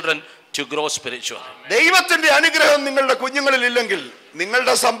your children to grow spiritually. ദൈവത്തിന്റെ അനുഗ്രഹം നിങ്ങളുടെ കുഞ്ഞുങ്ങളിൽ ഇല്ലെങ്കിൽ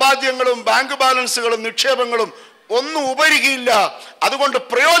നിങ്ങളുടെ സമ്പാദ്യങ്ങളും ബാങ്ക് ബാലൻസുകളും നിക്ഷേപങ്ങളും ഒന്നും ഉപരികയില്ല, അതുകൊണ്ട്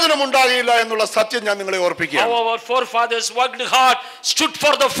പ്രയോജനമുണ്ടാകില്ല എന്നുള്ള സത്യം ഞാൻ നിങ്ങളെ ഓർപ്പിക്കുകയാണ്. Our forefathers worked hard, stood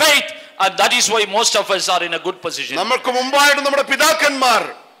for the faith, and that is why most of us are in a good position. നമുക്ക് മുമ്പായിട്ട് നമ്മുടെ പിതാക്കന്മാർ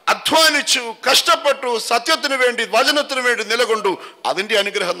അധ്വാനിച്ചു, കഷ്ടപ്പെട്ടു, സത്യത്തിന് വേണ്ടി, വചനത്തിന് വേണ്ടി നിലകൊണ്ടു. അതിന്റെ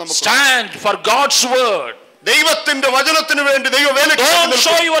അനുഗ്രഹം നമുക്ക്. Stand for God's word. ദൈവത്തിന്റെ വചനത്തിന് വേണ്ടി ദൈവവേലയ്ക്ക്. Don't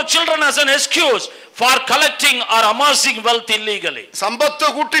show your children as an excuse for collecting or amassing wealth illegally. സമ്പത്ത്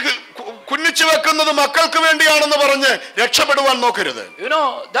കൂട്ടി കുന്നിച്ചു വെക്കുന്നത് മക്കൾക്ക് വേണ്ടിയാണെന്ന് പറഞ്ഞ് രക്ഷപ്പെടുവാൻ നോക്കരുത്. You know,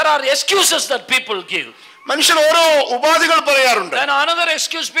 there are excuses that people give. മനുഷ്യർ ഓരോ ഉപാധികൾ പറയാറുണ്ട്. Then another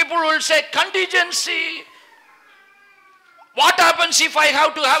excuse people will say, contingency. What happens if I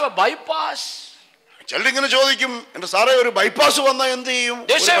have to have a bypass? ചിലരിങ്ങനെ ചോദിക്കും, എന്റെ സാറേ ഒരു ബൈപ്പാസ് വന്നാൽ എന്ത് ചെയ്യും?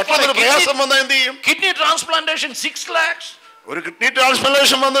 പ്രയാസം വന്നാൽ എന്ത് ചെയ്യും? Kidney transplantation 6 lakhs. ഒരു കിഡ്നി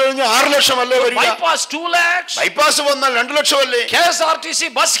ട്രാൻസ്പ്ലാന്റേഷൻ വന്നു കഴിഞ്ഞാൽ 6 ലക്ഷം അല്ലേ വരിക? Bypass 2 lakhs. ബൈപ്പാസ് വന്നാൽ 2 ലക്ഷം അല്ലേ? KSRTC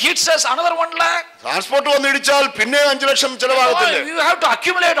bus hits us, another 1 lakh. Transport വന്ന് ഇടിച്ചാൽ പിന്നെ 5 ലക്ഷം ചെലവാകത്തില്ലേ? You have to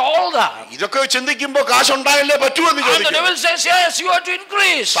accumulate all that. ഇതൊക്കെ ചിന്തിക്കുമ്പോൾ കാശ് ഉണ്ടായില്ലേ പറ്റുമെന്ന് ചോദിക്കും. And the devil says, yes, you have to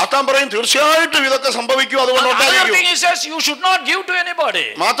increase. സാത്താൻ പറയും തീർച്ചയായിട്ടും ഇതൊക്കെ സംഭവിക്കും, അതുകൊണ്ട് Another thing he says, you should not give to anybody.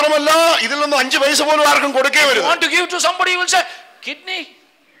 മാത്രമല്ല ഇതിൽ നിന്ന് 5 പൈസ പോലും ആർക്കും കൊടുക്കേ വരും. You want to give to somebody, you will say, kidney.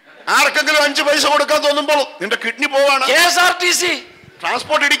 ആർക്കെങ്കിലും 5 പൈസ കൊടുക്കാൻ തോന്നുമ്പോൾ നിന്റെ കിഡ്നി പോവാണ്. KSRTC.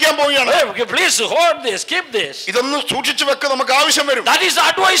 ട്രാൻസ്പോർട്ട് ഇടിക്കാൻ പോവുകയാണ്. Please hold this, keep this. ഇതൊന്ന് സൂക്ഷിച്ചു വെക്ക, നമുക്ക് ആവശ്യം വരും. That is the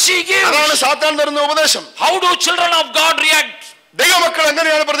advice he gives. അതാണ് സാത്താൻ തരുന്ന ഉപദേശം. How do children of God react? ദൈവമക്കൾ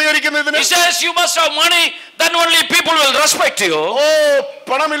എങ്ങനെയാണ് പ്രതികരിക്കുന്നത് ഇതിന്? He says you must have money, then only people will respect you.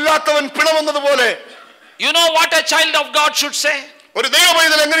 പണമില്ലാത്തവൻ പിണമെന്നതുപോലെ. You know what a child of God should say? ഒരു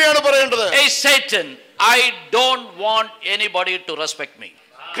ദൈവപൈതൽ എങ്ങനെയാണ് പറയേണ്ടത്? Hey Satan, I don't want anybody to respect me.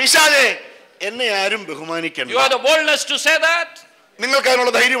 പിശാചേ, എന്നെ ആരും ബഹുമാനിക്കണ്ട. You have the boldness to say that? നിങ്ങൾക്ക്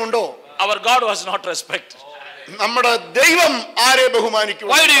അതിനുള്ള ധൈര്യമുണ്ടോ? Our God was not respected. നമ്മുടെ ദൈവം ആരെ ബഹുമാനിക്കും?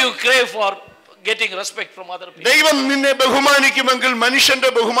 Why do you crave for getting respect from other people? ദൈവം നിന്നെ ബഹുമാനിക്കുമെങ്കിൽ മനുഷ്യന്റെ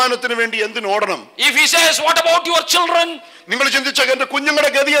ബഹുമാനത്തിന് വേണ്ടി എന്തിന് ഓടണം? If he says, what about your children? നിങ്ങൾ ചിന്തിച്ച എന്റെ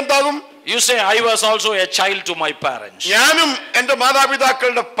കുഞ്ഞുങ്ങളുടെ ഗതി എന്താകും? You say, I was also a child to my parents. ഞാനും എന്റെ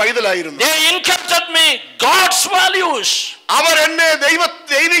മാതാപിതാക്കളുടെ പൈതലായിരുന്നു. They inculcated me God's values. അവർ എന്നെ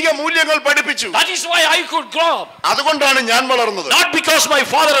ദൈവിക മൂല്യങ്ങൾ പഠിപ്പിച്ചു. That is why I could grow up. അതുകൊണ്ടാണ് ഞാൻ വളർന്നത്. Not because my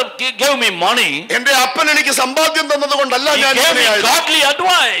father gave me money. എന്റെ അപ്പൻ എനിക്ക് സമ്പാദ്യം തന്നതുകൊണ്ടല്ല ഞാൻ ഇങ്ങനെയായത്. Godly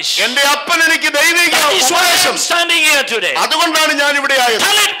advice. എന്റെ അപ്പൻ എനിക്ക് ദൈവിക ഉപദേശം. Standing here today. അതുകൊണ്ടാണ് ഞാൻ ഇവിടെ ആയത്.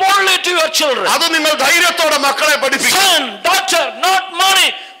 Tell it boldly to your children. അത് നിങ്ങൾ ധൈര്യത്തോടെ മക്കളെ പഠിപ്പിക്കുക. Son, daughter, not money,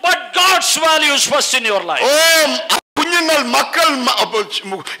 but God's values first in your life. കുഞ്ഞുങ്ങൾ മക്കൾ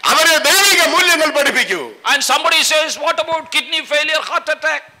അവരെ ദൈവിക മൂല്യങ്ങൾ പഠിപ്പിക്കൂ. And somebody says, what about kidney failure, heart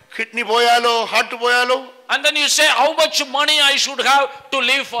attack? Kidney പോയാലോ ഹാർട്ട് പോയാലോ? And then you say how much money I should have to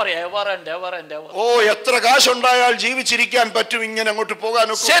live forever and ever and ever. ഓ എത്ര കാശുണ്ടായാൽ ജീവിച്ചിരിക്കാൻ പറ്റും ഇങ്ങനെ അങ്ങോട്ട്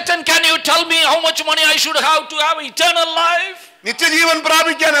പോകാനൊക്കെ? Satan, can you tell me how much money I should have to have eternal life? നിത്യജീവൻ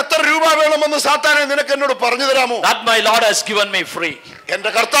പ്രാപിക്കാൻ എത്ര രൂപ വേണമെന്ന് സാത്താനെ നിനക്ക് എന്നോട് പറഞ്ഞു തരാമോ? That my Lord has given me free. എന്റെ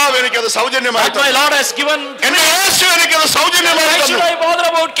കർത്താവ് എനിക്കത് സൗജന്യമായി That my Lord has given. എന്റെ യേശു എനിക്കത് സൗജന്യമായി Why തന്നു. should I bother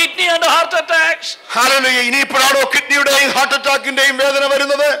about kidney and heart attacks? Hallelujah. ഇനിയിപ്പോഴാണോ കിഡ്നിയുടെയും heart അറ്റാക്കിന്റെയും വേദന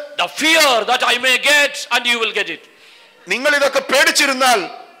വരുന്നത്? The fear that I may get and you will get it. നിങ്ങൾ ഇതൊക്കെ പേടിച്ചിരുന്നാൽ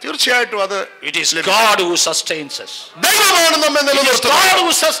തീർച്ചയായിട്ടും അത് It is God who sustains us. ദൈവമാണ് നമ്മെ നിലനിർത്തുന്നത്. God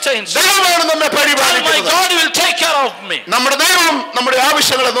who sustains us. ദൈവമാണ് നമ്മെ And my പരിപാലിക്കുന്നത്. God will take care of me. നമ്മുടെ ദൈവം നമ്മുടെ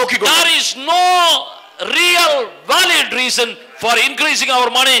ആവശ്യങ്ങളെ നോക്കിക്കൊള്ളും. There is no real valid reason for increasing our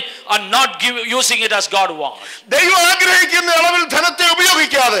money and not using it as God wants. ദൈവം ആഗ്രഹിക്കുന്ന അളവിൽ ധനത്തെ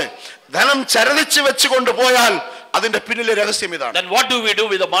ഉപയോഗിക്കാതെ ധനം ചരടിച്ചു വെച്ചുകൊണ്ട് പോയാൽ അതിന്റെ പിന്നിലെ രഹസ്യം ഇതാണ്. Then what do we do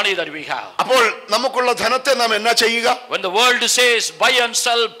with the money that we have? അപ്പോൾ നമുക്കുള്ള ധനത്തെ നാം എന്നാ ചെയ്യുക? When the world says buy and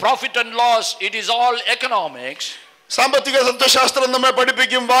sell, profit and loss, it is all economics. സാമ്പത്തിക തത്വശാസ്ത്രം നമ്മെ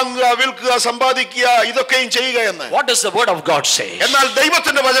പഠിപ്പിക്കും വാങ്ങുക വിൽക്കുക സമ്പാദിക്കുക ഇതൊക്കെയും ചെയ്യുക എന്ന്. What does the word of God say? എന്നാൽ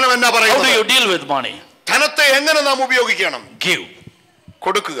ദൈവത്തിന്റെ വചനം എന്നാ How do പറയുന്നത്? you deal with money? ധനത്തെ എങ്ങനെ നാം ഉപയോഗിക്കണം? Give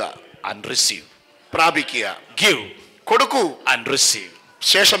കൊടുക്കുക, and receive. പ്രാപിക്കുക. Give കൊടുക്കൂ, and receive.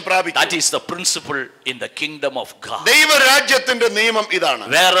 ശേഷം പ്രാപിക്കുക. That is the principle in the kingdom of God. ദൈവരാജ്യത്തിന്റെ നിയമം ഇതാണ്.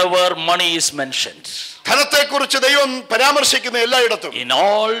 Wherever money is mentioned, ധനത്തെക്കുറിച്ച് ദൈവം പരാമർശിക്കുന്ന എല്ലായിടത്തും, in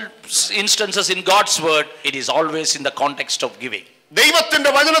all instances in God's word, it is always in the context of giving. ദൈവത്തിന്റെ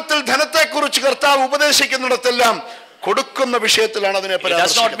വചനത്തിൽ ധനത്തെക്കുറിച്ച് കർത്താവ് ഉപദേശിക്കുന്നിടത്തെല്ലാം കൊടുക്കുന്ന വിഷയത്തിലാണ് അതിനെ It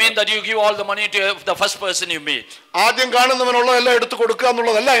does not mean പരാമർശിക്കുന്നത്. that you give all the money to the first person you meet. ആദ്യം കാണുന്നവനുള്ളതെല്ലാം എടുത്തു കൊടുക്കുക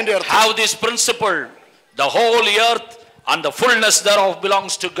എന്നുള്ളതല്ല അതിന്റെ അർത്ഥം. Have this principle: the whole earth and the fullness thereof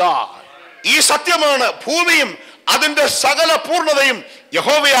belongs to God. ഈ സത്യമാണ് ഭൂമിയും അതിന്റെ സകല പൂർണ്ണതയും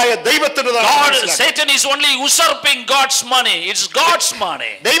യഹോവയായ ദൈവത്തിൻ്റെതാണ്. Satan is only usurping God's money. It's God's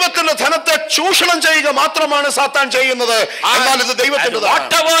money. ദൈവത്തിന്റെ ധനത്തെ ചൂഷണം ചെയ്യുക മാത്രമാണ് സാത്താൻ ചെയ്യുന്നത്. എന്നാൽ ഇത് ദൈവത്തിൻ്റെതാണ്.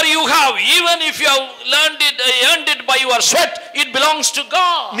 Whatever you have, even if you have earned it by your sweat, it belongs to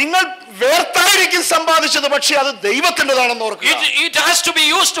God. നിങ്ങൾ വേർത്തായിരിക്കും സമ്പാദിച്ചത്, പക്ഷേ അത് ദൈവത്തിൻ്റെതാണെന്ന് ഓർക്കുക. It has to be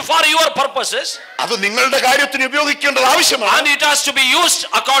used for your purposes. അത് നിങ്ങളുടെ കാര്യത്തിന് ഉപയോഗിക്കേണ്ടത് ആവശ്യമാണ്. And it has to be used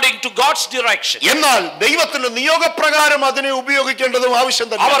according to God's direction. എന്നാൽ ദൈവത്തിന്റെ നിയോഗപ്രകാരം അതിനെ ഉപയോഗിക്കേണ്ടതും ആവശ്യം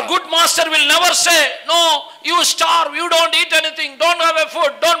തന്നെ. Our good master will never say, no, you starve, you don't eat anything, don't have a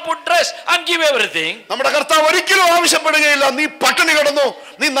food, don't put dress and give everything. നമ്മുടെ കർത്താവ് ഒരിക്കലും ആവശ്യപ്പെടുകയില്ല നീ പട്ടിണി കിടന്നു,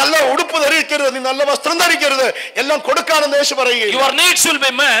 നീ നല്ല ഉടുപ്പ് ധരിക്കരുത്, നീ നല്ല വസ്ത്രം ധരിക്കരുത്, എല്ലാം കൊടുക്കാനെന്ന് യേശു പറയുകയില്ല. Your needs will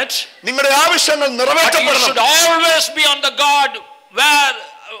be met. നിങ്ങളുടെ ആവശ്യങ്ങൾ But you നിറവേറ്റപ്പെടണം. should always be on the guard where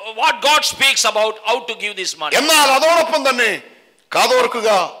what God speaks about how to give this money. എന്നാൽ അതോടൊപ്പം തന്നെ കാതോർക്കുക,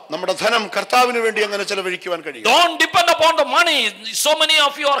 നമ്മുടെ ധനം കർത്താവിന് വേണ്ടി എങ്ങനെ ചെലവഴിക്കുവാൻ കഴിയും. Don't depend upon the money. So many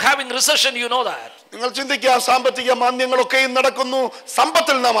of you are having recession, you know that. നിങ്ങൾ ചിന്തിക്കുക, സാമ്പത്തിക മാന്ദ്യങ്ങളൊക്കെയും നടക്കുന്നു,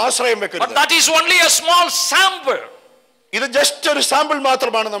 സമ്പത്തിൽ നാം ആശ്രയം But വെക്കരുത്. that is only a small sample. ഇത് ജസ്റ്റ് ഒരു സാമ്പിൾ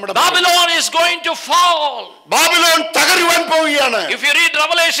മാത്രമാണ്. നമ്മുടെ Babylon is going to fall. Babylon തകരുവാൻ പോവുകയാണ്. If you read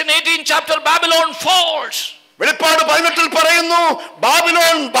Revelation 18 chapter, Babylon falls. വെളിപ്പാട് 18 പറയുന്നു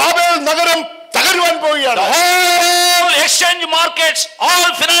ബാബിലോൺ, ബാബേൽ നഗരം തകരുവാൻ പോവുകയാണ്. The whole exchange markets, all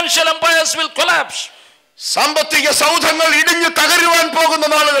financial empires will collapse. സാമ്പത്തിക സൗധങ്ങൾ ഇടിഞ്ഞു തകരുവാൻ പോകുന്ന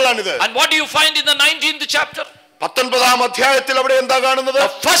നാളുകളാണിത്. And what do you find in the 19th chapter? 19-ാം അധ്യായത്തിൽ അവിടെ എന്താ കാണുന്നത്?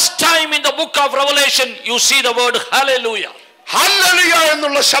 The first time in the book of Revelation you see the word hallelujah. Hallelujah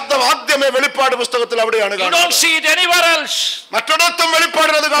എന്നുള്ള ശബ്ദം ആദ്യമേ വെളിപ്പാട് പുസ്തകത്തിൽ അവിടെയാണ് You don't കാണുന്നത്. see it anywhere else. മറ്റൊരിടത്തും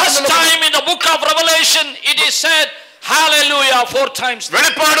വെളിപ്പാടിൽ അത് First കാണുന്നില്ല. time in the book of Revelation it is said hallelujah 4 times.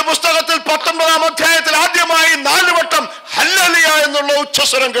 വെളിപ്പാട് പുസ്തകത്തിൽ 19-ാം അധ്യായത്തിൽ ആദ്യമായി 4 വട്ടം ഹല്ലേലൂയ എന്നുള്ള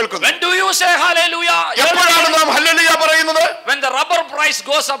ഉച്ചസ്വരം കേൾക്കുന്നു. When do you say hallelujah? എപ്പോഴാണ് നാം ഹല്ലേലൂയ പറയുന്നത്? When the rubber price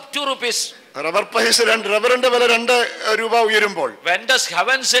goes up 2 rupees. Rubber price റബ്ബറിന്റെ വില 2 രൂപ ഉയരുമ്പോൾ. When does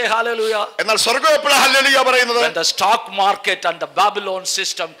heaven say hallelujah? എന്നാൽ സ്വർഗ്ഗം എപ്പോഴാണ് ഹല്ലേലൂയ പറയുന്നത്? When the stock market and the Babylon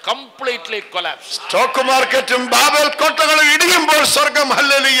system completely collapse. Stock മാർക്കറ്റും Babel കോട്ടകളും ഇടിയുമ്പോൾ സ്വർഗ്ഗം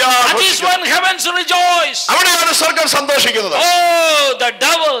hallelujah. That is when heavens rejoice. അവിടെയാണ് സ്വർഗ്ഗം സന്തോഷിക്കുന്നത്. Oh, the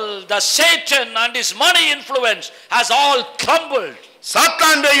devil, the Satan and his money influence has all crumbled.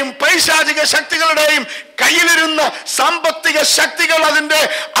 സാത്താന്റെയും പൈശാചിക ശക്തികളുടെയും കയ്യിലിരുന്ന സാമ്പത്തിക ശക്തികൾ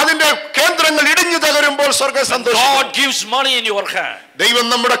അതിന്റെ കേന്ദ്രങ്ങൾ ഇടിഞ്ഞു തകരുമ്പോൾ സ്വർഗ്ഗം സന്തോഷിക്കും. God gives money in your hand. ദൈവം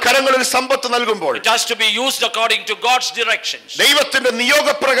നമ്മുടെ കരങ്ങളിൽ സമ്പത്ത് നൽകുമ്പോൾ It has to be used according to God's directions. ദൈവത്തിന്റെ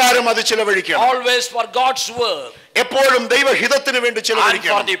നിയോഗപ്രകാരം അത് ചിലവഴിക്കണം. Always for God's work എപ്പോഴും ദൈവഹിതത്തിന് വേണ്ടി and for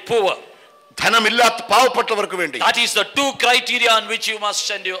ചിലവഴിക്കണം. the poor. ധനമില്ലാത്ത പാവപ്പെട്ടവർക്ക് വേണ്ടി. That is the two criteria on which you must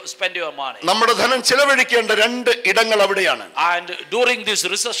spend your money. നമ്മുടെ ധനം ചിലവഴിക്കേണ്ട രണ്ട് ഇടങ്ങൾ അവിടെയാണ്. And during this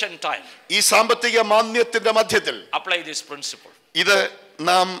recession time, ഈ സാമ്പത്തിക മാന്ദ്യത്തിന്റെ മധ്യത്തിൽ apply this principle. ഇത്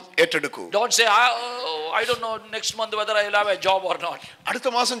നാം ഏറ്റെടുക്കൂ. Don't say, I don't know next month whether I will have a job or not. അടുത്ത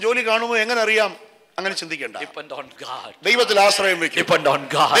മാസം ജോലി കാണുമോ എങ്ങനെ അറിയാം? അങ്ങനെ ചിന്തിക്കേണ്ട. Depend on God. ദൈവത്തിൽ ആശ്രയം വെക്കുക. Depend on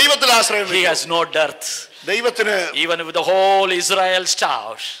God. ദൈവത്തിൽ ആശ്രയം He വെക്കുക. has no dearth. ദൈവത്തിന് Even with the whole Israel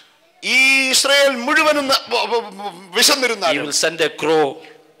starves, ഈ ഇസ്രായേൽ മുഴുവനും He വിശന്നിരുന്നാലും will send a crow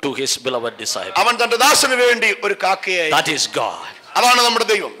to his beloved disciple. അവൻ തന്റെ ദാസന് വേണ്ടി ഒരു കാക്കയായി. That is God. അതാണ് നമ്മുടെ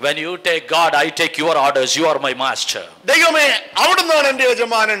ദൈവം. When you take God, I take your orders. You are my master. ദൈവമേ, അവിടുന്നാണ് എന്റെ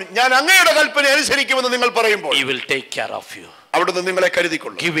യജമാനൻ, ഞാൻ അങ്ങയുടെ കൽപ്പന അനുസരിക്കുമെന്ന് നിങ്ങൾ പറയുമ്പോൾ He will take care of you. അവിടുന്ന് നിങ്ങളെ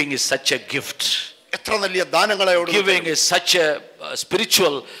കരുതിക്കൊള്ളും. Giving is such a gift. എത്ര വലിയ ദാനങ്ങളെ Giving is such a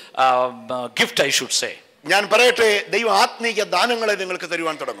spiritual gift, I should say. ഞാൻ പറയട്ടെ, ദൈവം ആത്മീയ ദാനങ്ങളെ നിങ്ങൾക്ക്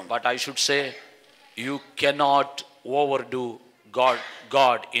തരുവാൻ തുടങ്ങും. But I should say, you cannot overdo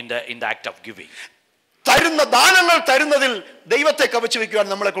God in the act of giving. തരുന്ന ദാനങ്ങൾ തരുന്നതിൽ ദൈവത്തെ കവച്ചു വെക്കുവാൻ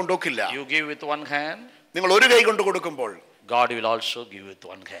നമ്മളെ കൊണ്ടൊക്കില്ല. You give with one hand, നിങ്ങൾ ഒരു കൈ കൊണ്ട് കൊടുക്കുമ്പോൾ God will also give with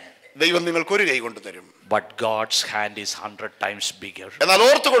one hand. ദൈവം നിങ്ങൾക്ക് ഒരു കൈ കൊണ്ട് തരും. But God's hand is 100 times bigger. എന്നാൽ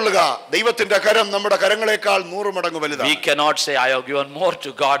ഓർത്തുകൊള്ളുക, ദൈവത്തിന്റെ കരം നമ്മുടെ കരങ്ങളെക്കാൾ 100 മടങ്ങ് We വലുതാണ്. cannot say, I have given more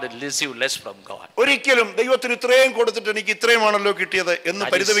to God and receive less from God. ഒരിക്കലും ദൈവത്തിന് ഇത്രയും കൊടുത്തിട്ട് എനിക്ക് ഇത്രയുമാണല്ലോ കിട്ടിയത് എന്ന്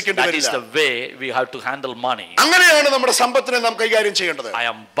പരിതപിക്കേണ്ടി That is വരില്ല. the way we have to handle money. അങ്ങനെയാണ് നമ്മുടെ സമ്പത്തിനെ നാം കൈകാര്യം ചെയ്യേണ്ടത്. I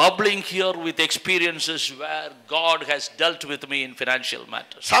am bubbling here with experiences where God has dealt with me in financial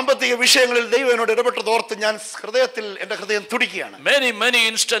matters. സാമ്പത്തിക വിഷയങ്ങളിൽ ദൈവം എന്നോട് ഇടപെട്ടത് ഓർത്ത് ഞാൻ എന്റെ ഹൃദയം തുടിക്കുകയാണ്. Many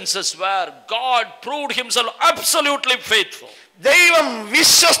instances where God proved himself absolutely faithful. ദൈവം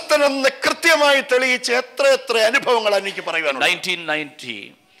വിശ്വസ്തനെന്ന് കൃത്യമായി തെളിയിച്ച എത്ര അനുഭവങ്ങൾ എനിക്ക് പറയുവാനുണ്ട്. 1990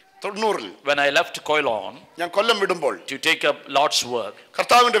 when I left Koilon ഞാൻ കൊല്ലം വിടുമ്പോൾ to take up Lord's work,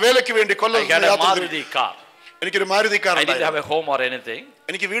 കർത്താവിന്റെ വേലയ്ക്ക് വേണ്ടി കൊല്ലം I had a Maruti car. എനിക്കൊരു Maruti car I didn't have a home or anything.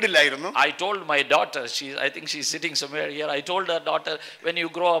 എനിക്ക് വീടില്ലായിരുന്നു. I told my daughter, I think she's sitting somewhere here, I told her daughter, when you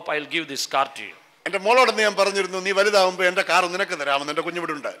grow up I'll give this car to you. എന്റെ മോളോട് ഞാൻ പറഞ്ഞിരുന്നു, നീ വലുതാവുമ്പോൾ എന്റെ car നിനക്ക് തരാമെന്ന്. എന്റെ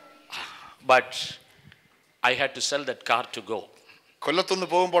കുഞ്ഞുവിടുണ്ട്. But I had to sell that car to go. കൊല്ലത്തുനിന്ന്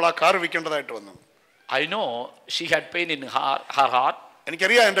പോകുമ്പോൾ ആ കാർ വിൽക്കേണ്ടതായിട്ട് വന്നു. I know she had pain in her heart.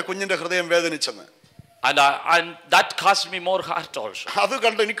 എനിക്കറിയാം എന്റെ കുഞ്ഞിന്റെ ഹൃദയം വേദനിച്ചെന്ന്. And that caused me more heart also. അത്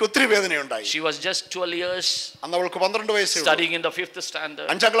കണ്ട് എനിക്ക് ഒത്തിരി വേദനയുണ്ടായി. She was just 12 years. അന്ന് അവൾക്ക് 12 വയസ്സേ studying in the 5th standard.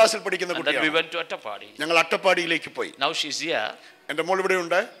 5ാം ക്ലാസ്സിൽ പഠിക്കുന്ന കുട്ടിയാണ്. And then we went to Attapadi. ഞങ്ങൾ അട്ടപ്പാടിയിലേക്ക് പോയി. Now she's here. എന്റെ മോൾ ഇവിടെ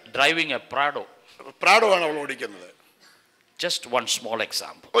ഉണ്ട്. Driving a Prado. പ്രാഡോ ആണ് അവൾ ഓടിക്കുന്നത്. Just one small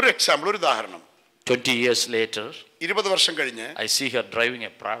example. ഒരു ഉദാഹരണം. 20 years later, 20 വർഷം കഴിഞ്ഞ് I see her driving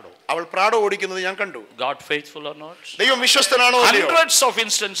a Prado. അവൾ പ്രാഡോ ഓടിക്കുന്നത് ഞാൻ കണ്ടു. God faithful or not? ദൈവം വിശ്വസ്തനാണോ അല്ലയോ? Hundreds of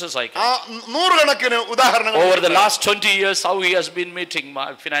instances I can. നൂറുകണക്കിന് ഉദാഹരണങ്ങൾ. Over the last 20 years, how he has been meeting my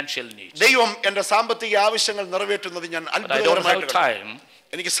financial needs. ദൈവം എന്റെ സാമ്പത്തിക ആവശ്യങ്ങൾ നിറവേറ്റുന്നത് ഞാൻ അത്ഭുതകരമായിട്ട് കാണുന്നു.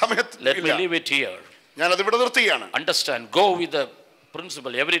 എനിക്ക് സമയത്തില്ല. Let me leave it here. ഞാൻ അത് ഇവിടെ നിർത്തുകയാണ്. Understand, go with the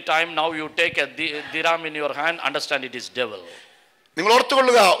principle. Every time now you take a dirham in your hand, understand it is devil. നിങ്ങൾ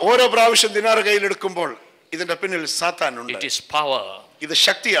ഓർത്തുകൊള്ളുക, ഓരോ പ്രാവശ്യം ദിനാർ കയ്യിലെടുക്കുമ്പോൾ ഇതിന്റെ പിന്നിൽ സാത്താനുണ്ട്. It is power. ഇത്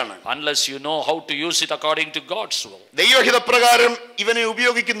ശക്തിയാണ്. Unless you know how to use it according to God's will, ദൈവഹിതപ്രകാരം ഇവനെ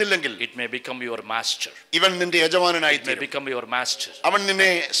ഉപയോഗിക്കുന്നില്ലെങ്കിൽ it may become your master. ഇവൻ നിന്റെ യജമാനനായി It may become your master. അവൻ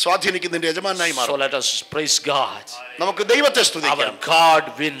നിന്നെ സ്വാധീനിക്കുന്ന നിന്റെ യജമാനായി മാറും. So let us praise God. നമുക്ക് ദൈവത്തെ Our സ്തുതിക്കാം. God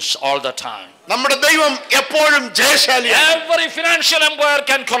wins all the time. നമ്മുടെ ദൈവം എപ്പോഴും ജയശാലിയാണ്. Every financial empire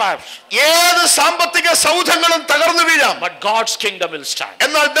can collapse, ഏത് സാമ്പത്തിക സൗധങ്ങളും തകർന്നു വീഴാം. but God's kingdom will stand.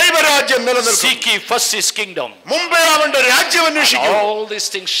 എന്നാൽ ദൈവരാജ്യം നിലനിൽക്കും. Seek ye first his kingdom. മുമ്പേ അവന്റെ രാജ്യം അന്വേഷിക്കൂ. All these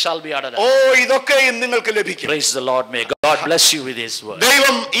things shall be added. ഇതൊക്കെയും നിങ്ങൾക്ക് ലഭിക്കും. Praise the Lord. May God bless you with his word.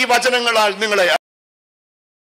 ദൈവം ഈ വചനങ്ങളാൽ നിങ്ങളെ